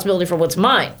responsibility for what's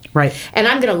mine. Right. And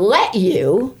I'm going to let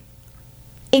you,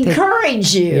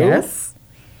 encourage you,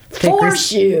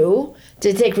 force you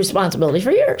to take responsibility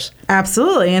for yours.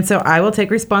 Absolutely. And so I will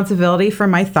take responsibility for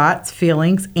my thoughts,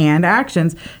 feelings, and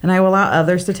actions, and I will allow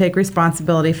others to take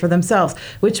responsibility for themselves,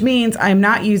 which means I'm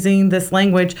not using this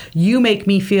language, you make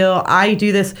me feel, I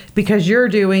do this because you're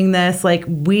doing this. Like,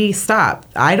 we stop.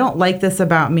 I don't like this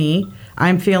about me.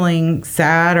 I'm feeling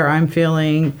sad, or I'm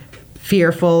feeling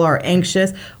fearful or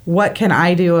anxious. What can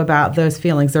I do about those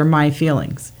feelings? They're my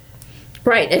feelings.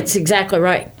 Right. It's exactly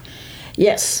right.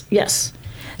 Yes.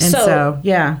 And so,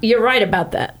 yeah. You're right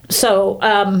about that. So,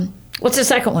 what's the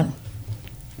second one?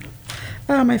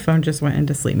 Oh, my phone just went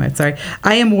into sleep mode. Sorry.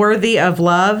 I am worthy of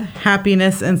love,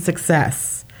 happiness, and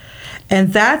success.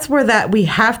 And that's where we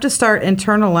have to start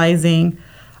internalizing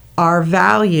our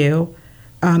value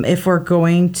if we're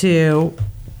going to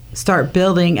start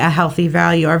building a healthy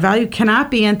value. Our value cannot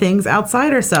be in things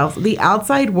outside ourselves. The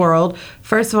outside world,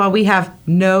 first of all, we have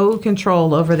no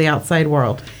control over the outside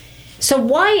world. So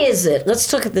why is it,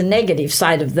 let's look at the negative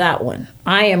side of that one.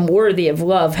 I am worthy of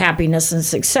love, happiness, and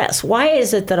success. Why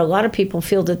is it that a lot of people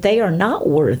feel that they are not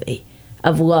worthy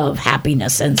of love,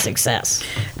 happiness, and success?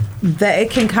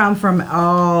 It can come from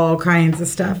all kinds of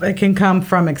stuff. It can come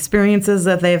from experiences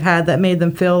that they've had that made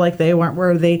them feel like they weren't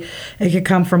worthy. It could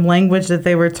come from language that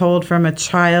they were told from a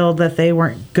child that they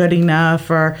weren't good enough,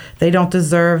 or they don't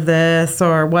deserve this,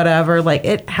 or whatever. Like,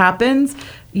 it happens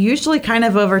usually kind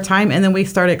of over time, and then we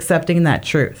start accepting that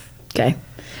truth. Okay.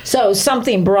 So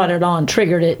something brought it on,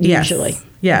 triggered it usually.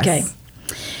 Yes. Okay.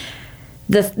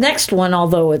 The next one,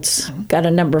 although it's got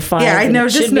a number 5. Yeah, I know.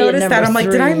 Just noticed that. I'm like,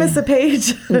 did I miss a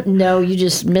page? No, you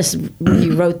just missed.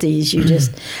 You wrote these.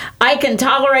 I can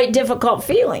tolerate difficult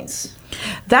feelings.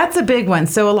 That's a big one.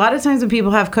 So a lot of times when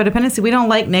people have codependency, we don't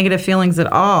like negative feelings at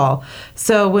all.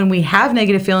 So when we have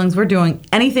negative feelings, we're doing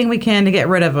anything we can to get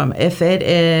rid of them. If it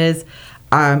is,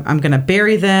 I'm going to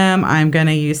bury them, I'm going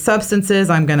to use substances,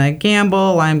 I'm going to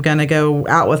gamble, I'm going to go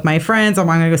out with my friends, I'm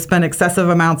going to go spend excessive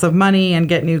amounts of money and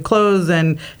get new clothes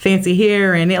and fancy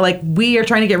hair. And we are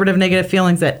trying to get rid of negative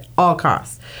feelings at all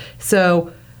costs.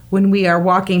 So when we are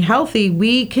walking healthy,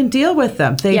 we can deal with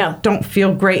them. They don't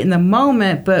feel great in the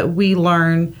moment, but we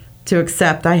learn to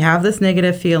accept, I have this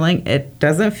negative feeling. It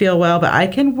doesn't feel well, but I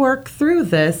can work through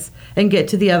this and get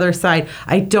to the other side.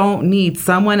 I don't need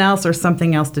someone else or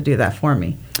something else to do that for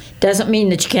me. Doesn't mean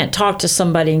that you can't talk to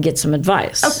somebody and get some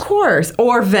advice. Of course.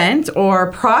 Or vent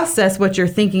or process what you're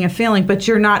thinking and feeling, but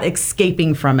you're not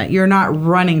escaping from it. You're not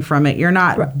running from it. You're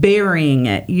not burying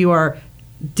it. You are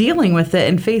dealing with it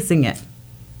and facing it.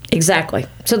 Exactly.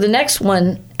 So the next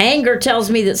one, anger tells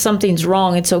me that something's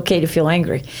wrong. It's okay to feel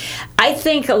angry. I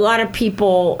think a lot of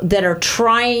people that are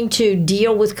trying to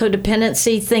deal with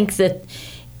codependency think that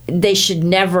they should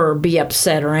never be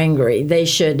upset or angry. They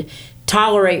should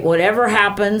tolerate whatever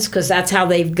happens because that's how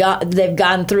they've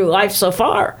gone through life so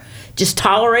far. Just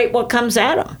tolerate what comes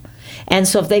at them. And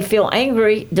so if they feel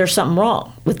angry, there's something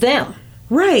wrong with them.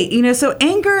 Right. So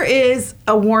anger is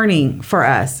a warning for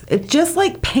us. It's just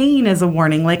like pain is a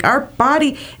warning. Like our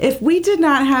body, if we did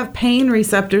not have pain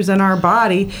receptors in our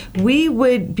body, we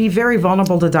would be very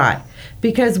vulnerable to die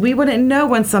because we wouldn't know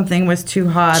when something was too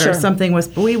hot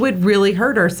or we would really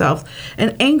hurt ourselves.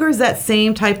 And anger is that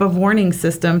same type of warning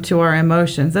system to our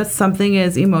emotions. That something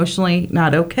is emotionally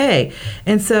not okay.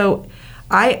 And so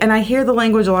I hear the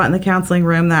language a lot in the counseling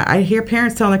room that I hear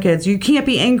parents telling their kids, you can't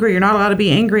be angry, you're not allowed to be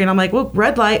angry. And I'm like, well,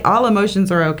 red light, all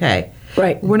emotions are okay.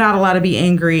 Right. We're not allowed to be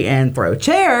angry and throw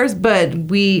chairs, but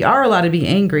we are allowed to be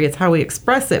angry. It's how we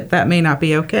express it. That may not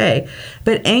be okay.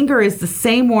 But anger is the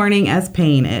same warning as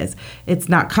pain is. It's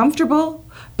not comfortable,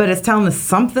 but it's telling us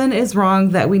something is wrong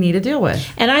that we need to deal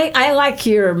with. And I like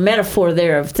your metaphor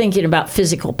there of thinking about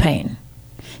physical pain.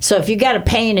 So if you got a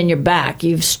pain in your back,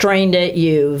 you've strained it,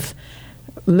 you've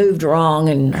moved wrong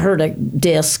and hurt a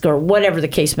disc or whatever the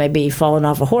case may be, fallen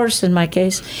off a horse in my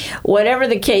case, whatever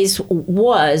the case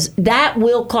was, that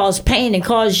will cause pain and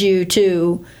cause you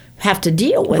to have to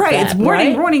deal with right. that. It's warning,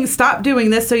 right? warning, stop doing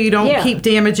this so you don't keep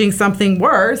damaging something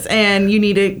worse, and you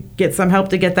need to get some help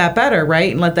to get that better,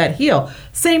 right? And let that heal.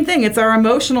 Same thing. It's our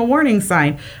emotional warning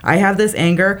sign. I have this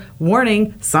anger,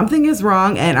 warning, something is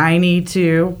wrong, and I need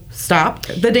to stop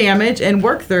the damage and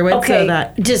work through it. Okay. So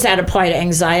that, does that apply to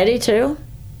anxiety too?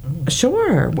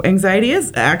 sure. Anxiety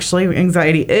is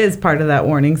part of that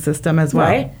warning system as well.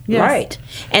 Right? Yes. Right.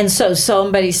 And so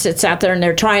somebody sits out there and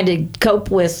they're trying to cope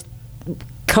with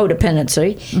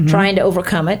codependency, trying to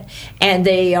overcome it, and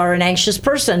they are an anxious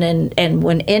person, and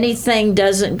when anything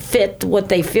doesn't fit what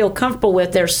they feel comfortable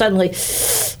with, they're suddenly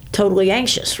totally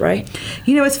anxious, right?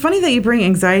 You know, it's funny that you bring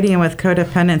anxiety in with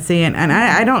codependency, and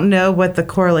I don't know what the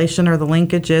correlation or the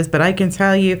linkage is, but I can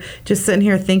tell you, just sitting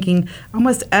here thinking,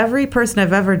 almost every person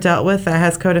I've ever dealt with that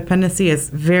has codependency is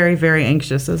very, very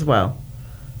anxious as well.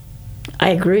 I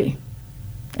agree.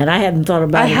 And I hadn't thought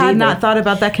about it I had either. not thought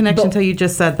about that connection until you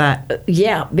just said that.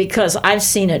 Yeah, because I've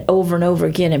seen it over and over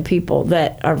again in people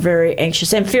that are very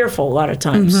anxious and fearful a lot of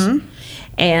times.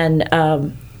 And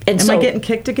Am so, I getting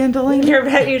kicked again, Delaney?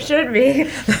 You should be.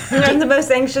 I'm the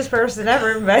most anxious person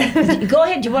ever, but go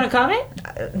ahead. Do you want to comment?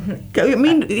 I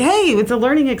mean, hey, it's a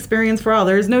learning experience for all.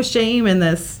 There is no shame in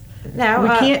this. no, We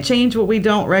can't change what we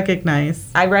don't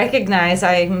recognize. I recognize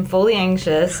I'm fully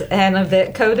anxious and a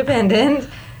bit codependent.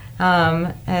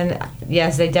 And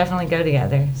yes, they definitely go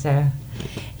together. So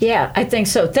Yeah, I think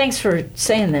so. Thanks for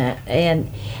saying that.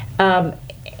 And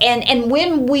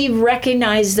when we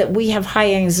recognize that we have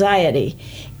high anxiety,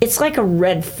 it's like a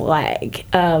red flag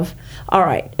of, all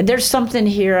right, there's something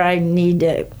here I need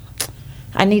to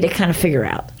kind of figure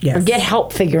out, Yes. or get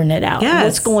help figuring it out. Yes.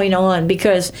 What's going on?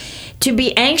 Because to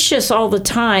be anxious all the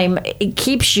time, it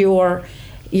keeps your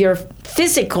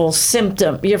physical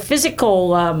your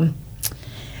physical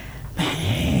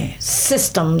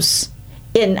systems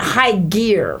in high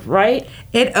gear, right?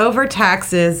 It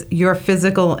overtaxes your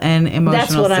physical and emotional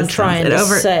That's what I'm systems. trying to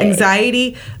say.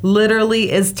 Anxiety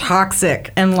literally is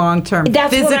toxic and long term,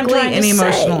 That's physically what I'm trying and to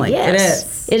emotionally. say. It Yes.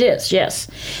 is. It is, yes.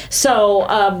 So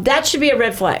that should be a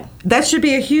red flag. That should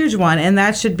be a huge one, and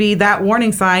that should be that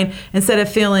warning sign. Instead of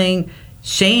feeling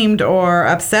shamed or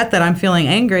upset that I'm feeling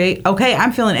angry, okay,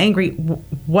 I'm feeling angry.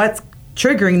 What's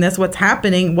triggering this? What's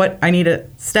happening? What I need to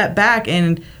step back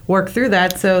and work through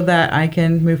that so that I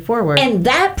can move forward. And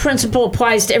that principle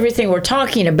applies to everything we're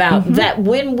talking about, that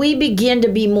when we begin to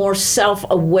be more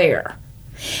self-aware,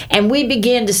 and we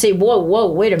begin to say,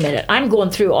 whoa, wait a minute, I'm going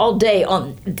through all day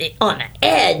on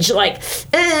edge, like,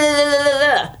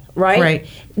 right?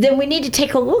 Then we need to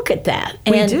take a look at that.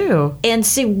 We do. And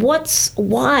see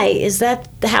why is that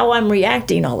how I'm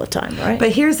reacting all the time, right?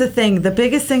 But here's the thing. The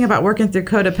biggest thing about working through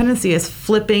codependency is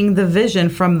flipping the vision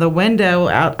from the window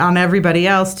out on everybody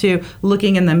else to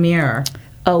looking in the mirror.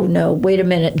 Oh, no. Wait a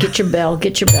minute. Get your bell.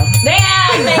 Yeah,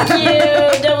 thank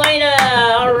you,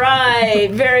 Delana. All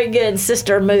right. Very good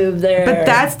sister move there. But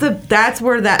that's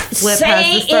where that flip Say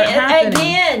has to start it happening.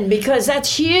 again, because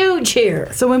that's huge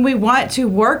here. So when we want to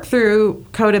work through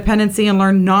codependency and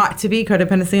learn not to be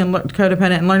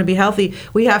codependent and learn to be healthy,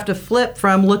 we have to flip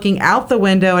from looking out the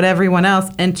window at everyone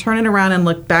else and turn it around and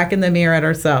look back in the mirror at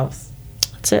ourselves.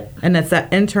 That's it. And it's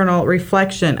that internal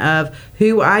reflection of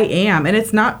who I am. And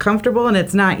it's not comfortable and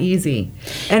it's not easy.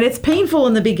 And it's painful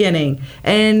in the beginning.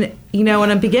 And, you know, in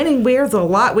the beginning, there's a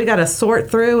lot we got to sort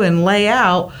through and lay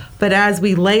out. But as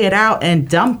we lay it out and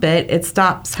dump it, it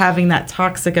stops having that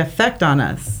toxic effect on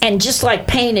us. And just like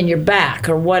pain in your back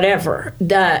or whatever,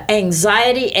 the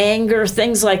anxiety, anger,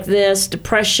 things like this,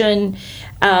 depression,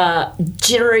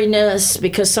 jitteriness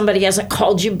because somebody hasn't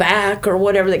called you back or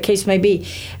whatever the case may be,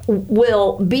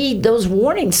 will be those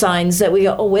warning signs that we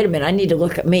go, oh, wait a minute, I need to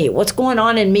look at me. What's going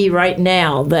on in me right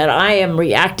now that I am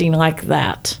reacting like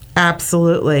that?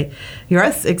 Absolutely.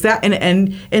 Yes, exactly.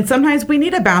 And sometimes we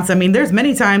need a bounce. I mean, there's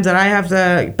many times that I have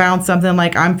to bounce something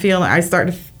like I'm feeling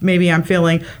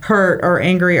hurt or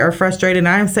angry or frustrated. And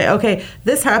I say, okay,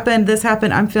 this happened,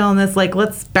 I'm feeling this. Like,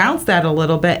 let's bounce that a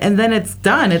little bit. And then it's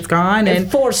done. It's gone. And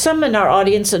for some in our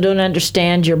audience that don't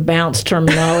understand your bounce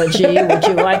terminology, would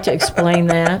you like to explain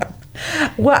that?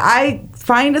 Well, I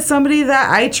find somebody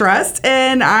that I trust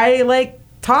and I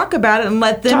talk about it and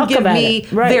let them give me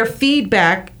their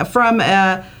feedback from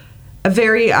a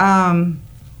very I'm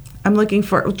looking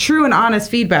for true and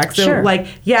honest feedback. So sure.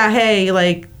 hey,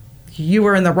 you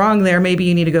were in the wrong there. Maybe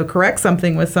you need to go correct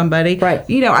something with somebody. Right.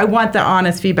 I want the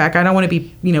honest feedback. I don't want to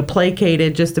be,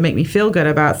 placated just to make me feel good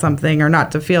about something or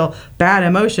not to feel bad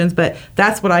emotions. But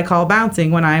that's what I call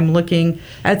bouncing, when I'm looking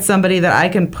at somebody that I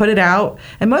can put it out.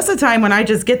 And most of the time when I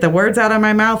just get the words out of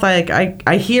my mouth,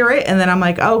 I hear it and then I'm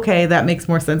like, okay, that makes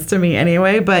more sense to me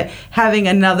anyway. But having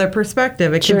another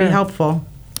perspective, it can be helpful.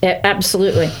 Yeah,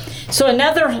 absolutely. So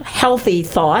another healthy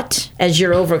thought as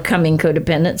you're overcoming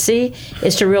codependency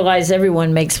is to realize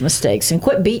everyone makes mistakes and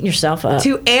quit beating yourself up.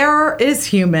 To err is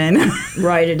human.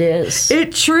 Right, it is.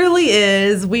 It truly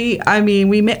is. We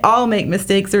all make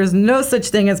mistakes. There's no such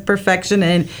thing as perfection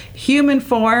in human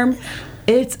form.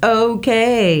 It's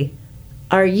okay.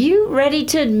 Are you ready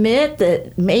to admit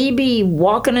that maybe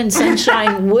Walking in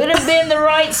Sunshine would have been the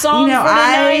right song for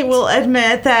tonight? I will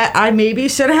admit that I maybe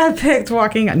should have picked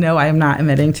Walking. No, I am not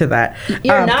admitting to that.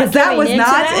 You're not because that was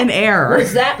not an error.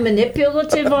 Was that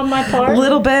manipulative on my part? A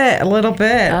little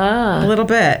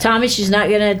bit. Tommy, she's not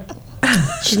gonna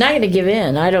give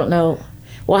in. I don't know.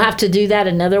 We'll have to do that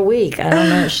another week. I don't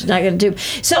know. She's not going to do.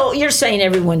 So you're saying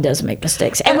everyone does make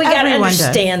mistakes. And we got to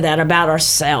understand that about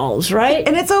ourselves, right?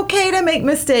 And it's okay to make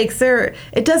mistakes.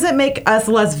 It doesn't make us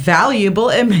less valuable.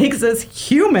 It makes us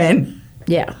human.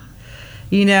 Yeah.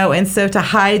 And so to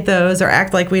hide those or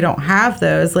act like we don't have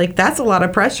those, that's a lot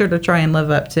of pressure to try and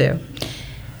live up to.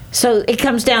 So it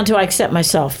comes down to I accept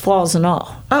myself, flaws and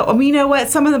all. Oh, you know what?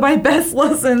 Some of my best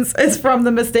lessons is from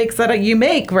the mistakes that you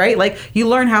make, right? You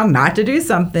learn how not to do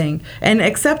something and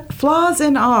accept flaws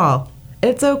and all.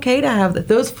 It's okay to have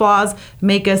those flaws.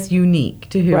 Make us unique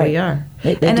to who we are.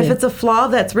 They do. If it's a flaw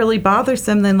that's really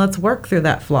bothersome, then let's work through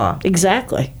that flaw.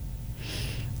 Exactly.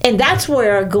 And that's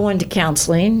where going to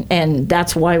counseling, and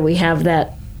that's why we have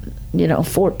that,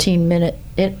 14-minute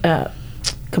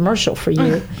commercial for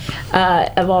you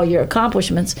of all your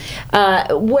accomplishments,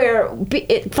 where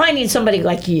finding somebody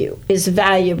like you is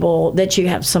valuable, that you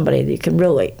have somebody that you can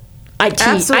really I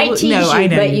tease you,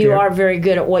 but you are very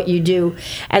good at what you do,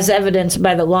 as evidenced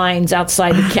by the lines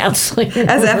outside the counseling room.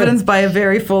 As evidenced by a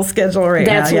very full schedule right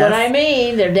now. That's what I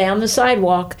mean. They're down the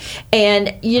sidewalk.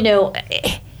 And,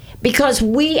 because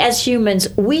we as humans,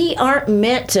 we aren't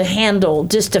meant to handle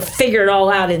just to figure it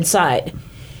all out inside.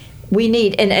 We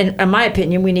need, and in my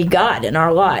opinion, we need God in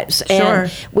our lives.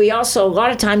 And we also, a lot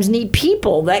of times, need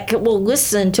people that will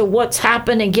listen to what's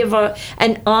happened and give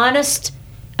an honest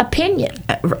opinion.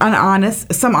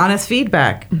 Some honest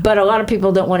feedback. But a lot of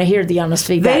people don't want to hear the honest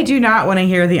feedback. They do not want to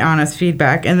hear the honest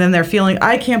feedback. And then they're feeling,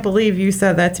 I can't believe you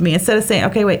said that to me. Instead of saying,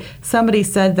 okay, wait, somebody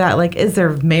said that. Is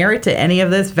there merit to any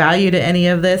of this, value to any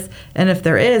of this? And if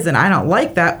there is, and I don't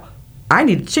like that, I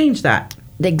need to change that.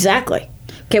 Exactly.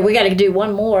 Okay, we got to do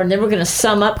one more, and then we're going to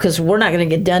sum up because we're not going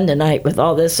to get done tonight with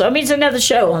all this. So it means another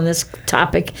show on this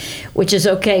topic, which is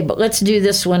okay. But let's do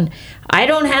this one. I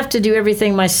don't have to do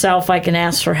everything myself. I can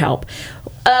ask for help.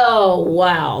 Oh,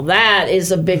 wow. That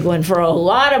is a big one for a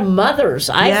lot of mothers,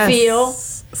 I feel.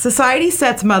 Society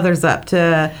sets mothers up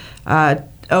to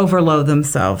overload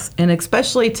themselves, and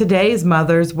especially today's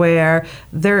mothers, where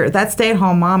that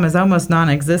stay-at-home mom is almost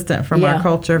non-existent from our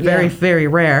culture. Very, very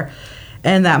rare.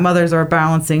 And that mothers are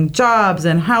balancing jobs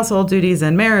and household duties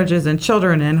and marriages and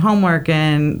children and homework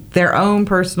and their own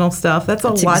personal stuff. That's a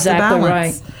lot to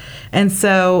balance. Right. And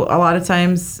so a lot of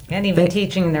times... And even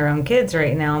teaching their own kids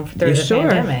right now through the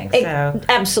pandemic. So.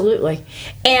 Absolutely.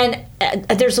 And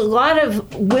there's a lot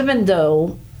of women,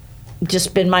 though,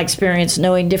 just been my experience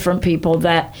knowing different people,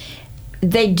 that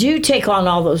they do take on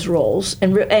all those roles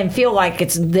and feel like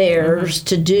it's theirs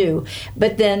to do,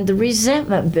 but then the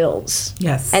resentment builds.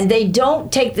 Yes. And they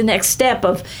don't take the next step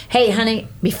of, hey, honey,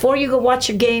 before you go watch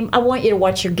your game, I want you to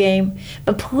watch your game,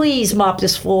 but please mop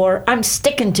this floor. I'm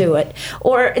sticking to it.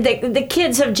 Or the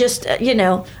kids have just,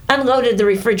 unloaded the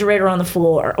refrigerator on the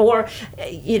floor. Or,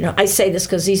 I say this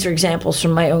because these are examples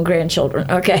from my own grandchildren,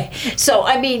 okay? So,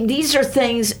 these are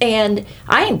things, and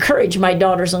I encourage my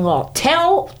daughters-in-law,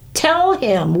 tell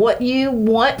him what you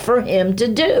want for him to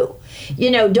do.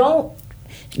 Don't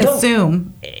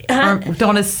assume.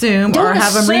 Don't assume or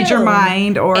have him read your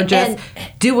mind or just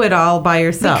do it all by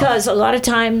yourself. Because a lot of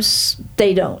times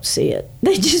they don't see it.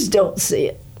 They just don't see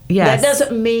it. Yes. That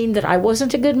doesn't mean that I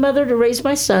wasn't a good mother to raise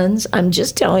my sons. I'm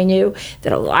just telling you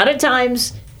that a lot of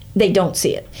times they don't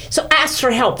see it. So ask for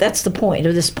help. That's the point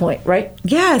of this point, right?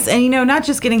 Yes. And, not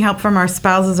just getting help from our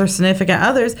spouses or significant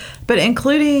others, but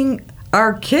including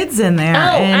our kids in there.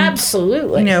 Oh,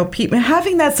 absolutely.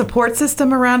 Having that support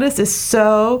system around us is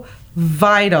so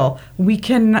vital. We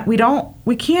can't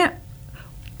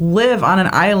live on an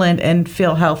island and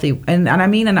feel healthy. And I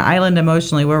mean an island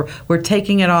emotionally, where we're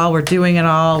taking it all, we're doing it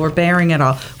all, we're bearing it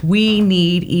all. We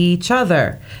need each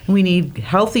other. We need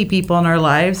healthy people in our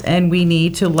lives, and we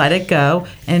need to let it go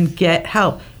and get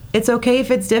help. It's okay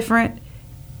if it's different.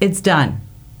 It's done.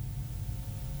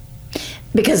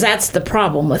 Because that's the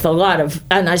problem with a lot of,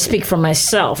 and I speak for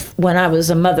myself, when I was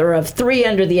a mother of 3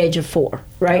 under the age of 4,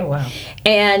 right? Oh, wow.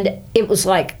 And it was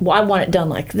like, well, I want it done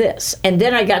like this. And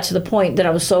then I got to the point that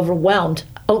I was so overwhelmed.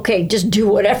 Okay, just do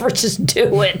whatever, just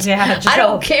do it. Yeah, I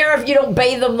don't care if you don't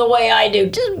bathe them the way I do.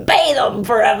 Just bathe them,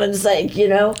 for heaven's sake, you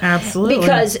know? Absolutely.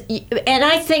 Because, and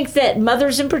I think that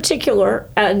mothers in particular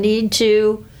need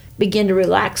to begin to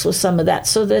relax with some of that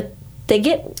so that they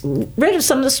get rid of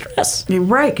some of the stress. You're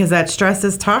right, because that stress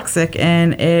is toxic,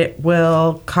 and it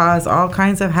will cause all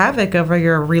kinds of havoc over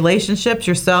your relationships,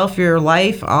 yourself, your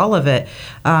life, all of it.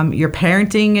 Your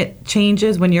parenting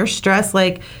changes when you're stressed.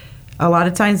 Like, a lot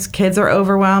of times kids are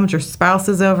overwhelmed, your spouse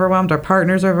is overwhelmed, our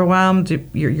partner's overwhelmed.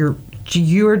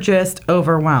 You're just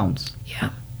overwhelmed. Yeah.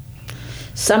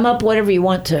 Sum up whatever you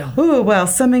want to. Ooh, well,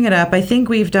 summing it up, I think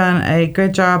we've done a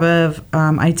good job of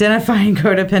identifying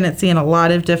codependency in a lot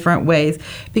of different ways,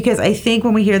 because I think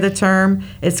when we hear the term,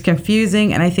 it's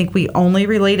confusing, and I think we only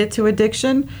relate it to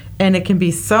addiction, and it can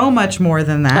be so much more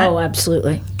than that. Oh,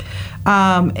 absolutely.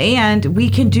 And we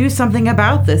can do something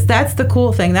about this. That's the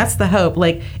cool thing. That's the hope.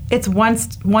 Like, it's one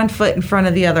foot in front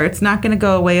of the other. It's not going to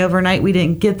go away overnight. We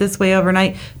didn't get this way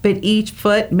overnight, but each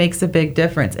foot makes a big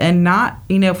difference. And not,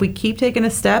 if we keep taking a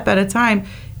step at a time,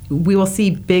 we will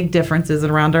see big differences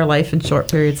around our life in short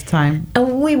periods of time.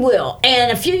 We will. And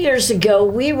a few years ago,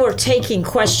 we were taking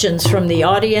questions from the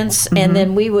audience, and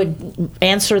then we would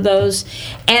answer those.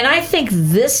 And I think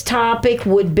this topic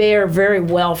would bear very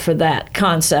well for that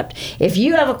concept. If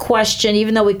you have a question,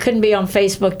 even though we couldn't be on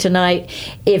Facebook tonight,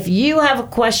 if you have a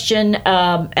question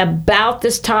about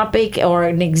this topic or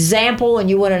an example and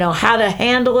you want to know how to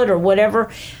handle it or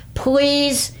whatever,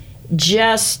 please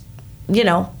just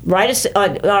write us.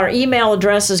 Our email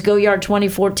address is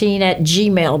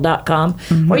goyard2014@gmail.com,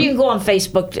 or you can go on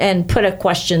Facebook and put a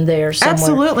question there somewhere.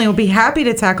 Absolutely. We'll be happy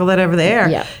to tackle that over the air.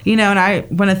 Yeah. And I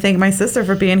want to thank my sister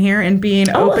for being here and being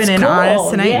open and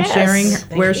honest tonight and sharing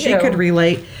where she could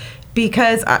relate.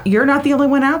 Because you're not the only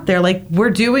one out there. Like, we're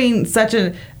doing such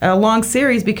a long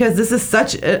series because this is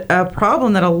such a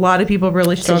problem that a lot of people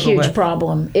really struggle with. It's a huge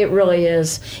problem. It really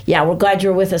is. Yeah, we're glad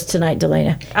you're with us tonight,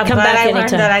 Delana. I'm glad I learned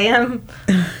that I am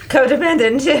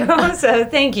codependent too. So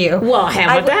thank you. Well,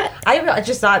 how about that? I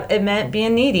just thought it meant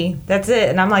being needy. That's it.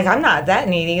 And I'm like, I'm not that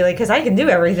needy, because I can do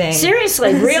everything.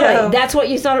 Seriously, really? So, that's what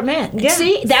you thought it meant? Yeah.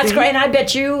 See, that's great. And I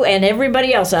bet you and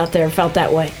everybody else out there felt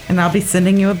that way. And I'll be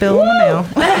sending you a bill in the mail.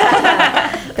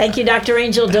 Thank you, Dr.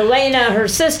 Angel Delana, her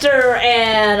sister,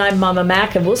 and I'm Mama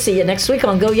Mac, and we'll see you next week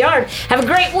on Go Yard. Have a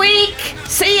great week.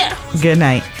 See ya. Good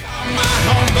night.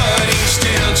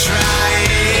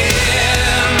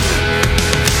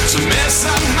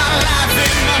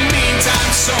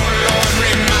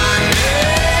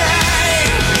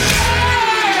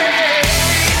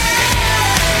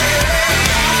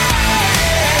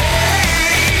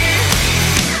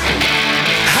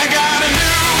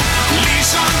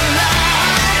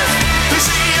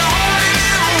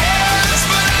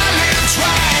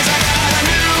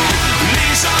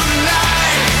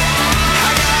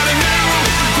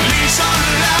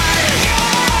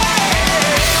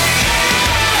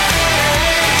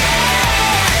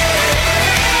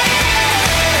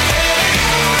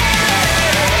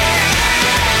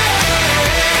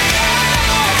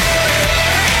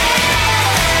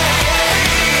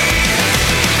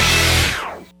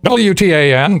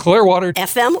 WTAN, Clearwater.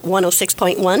 FM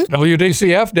 106.1.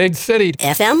 WDCF, Dade City.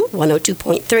 FM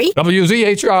 102.3.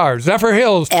 WZHR, Zephyr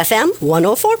Hills. FM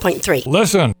 104.3.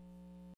 Listen.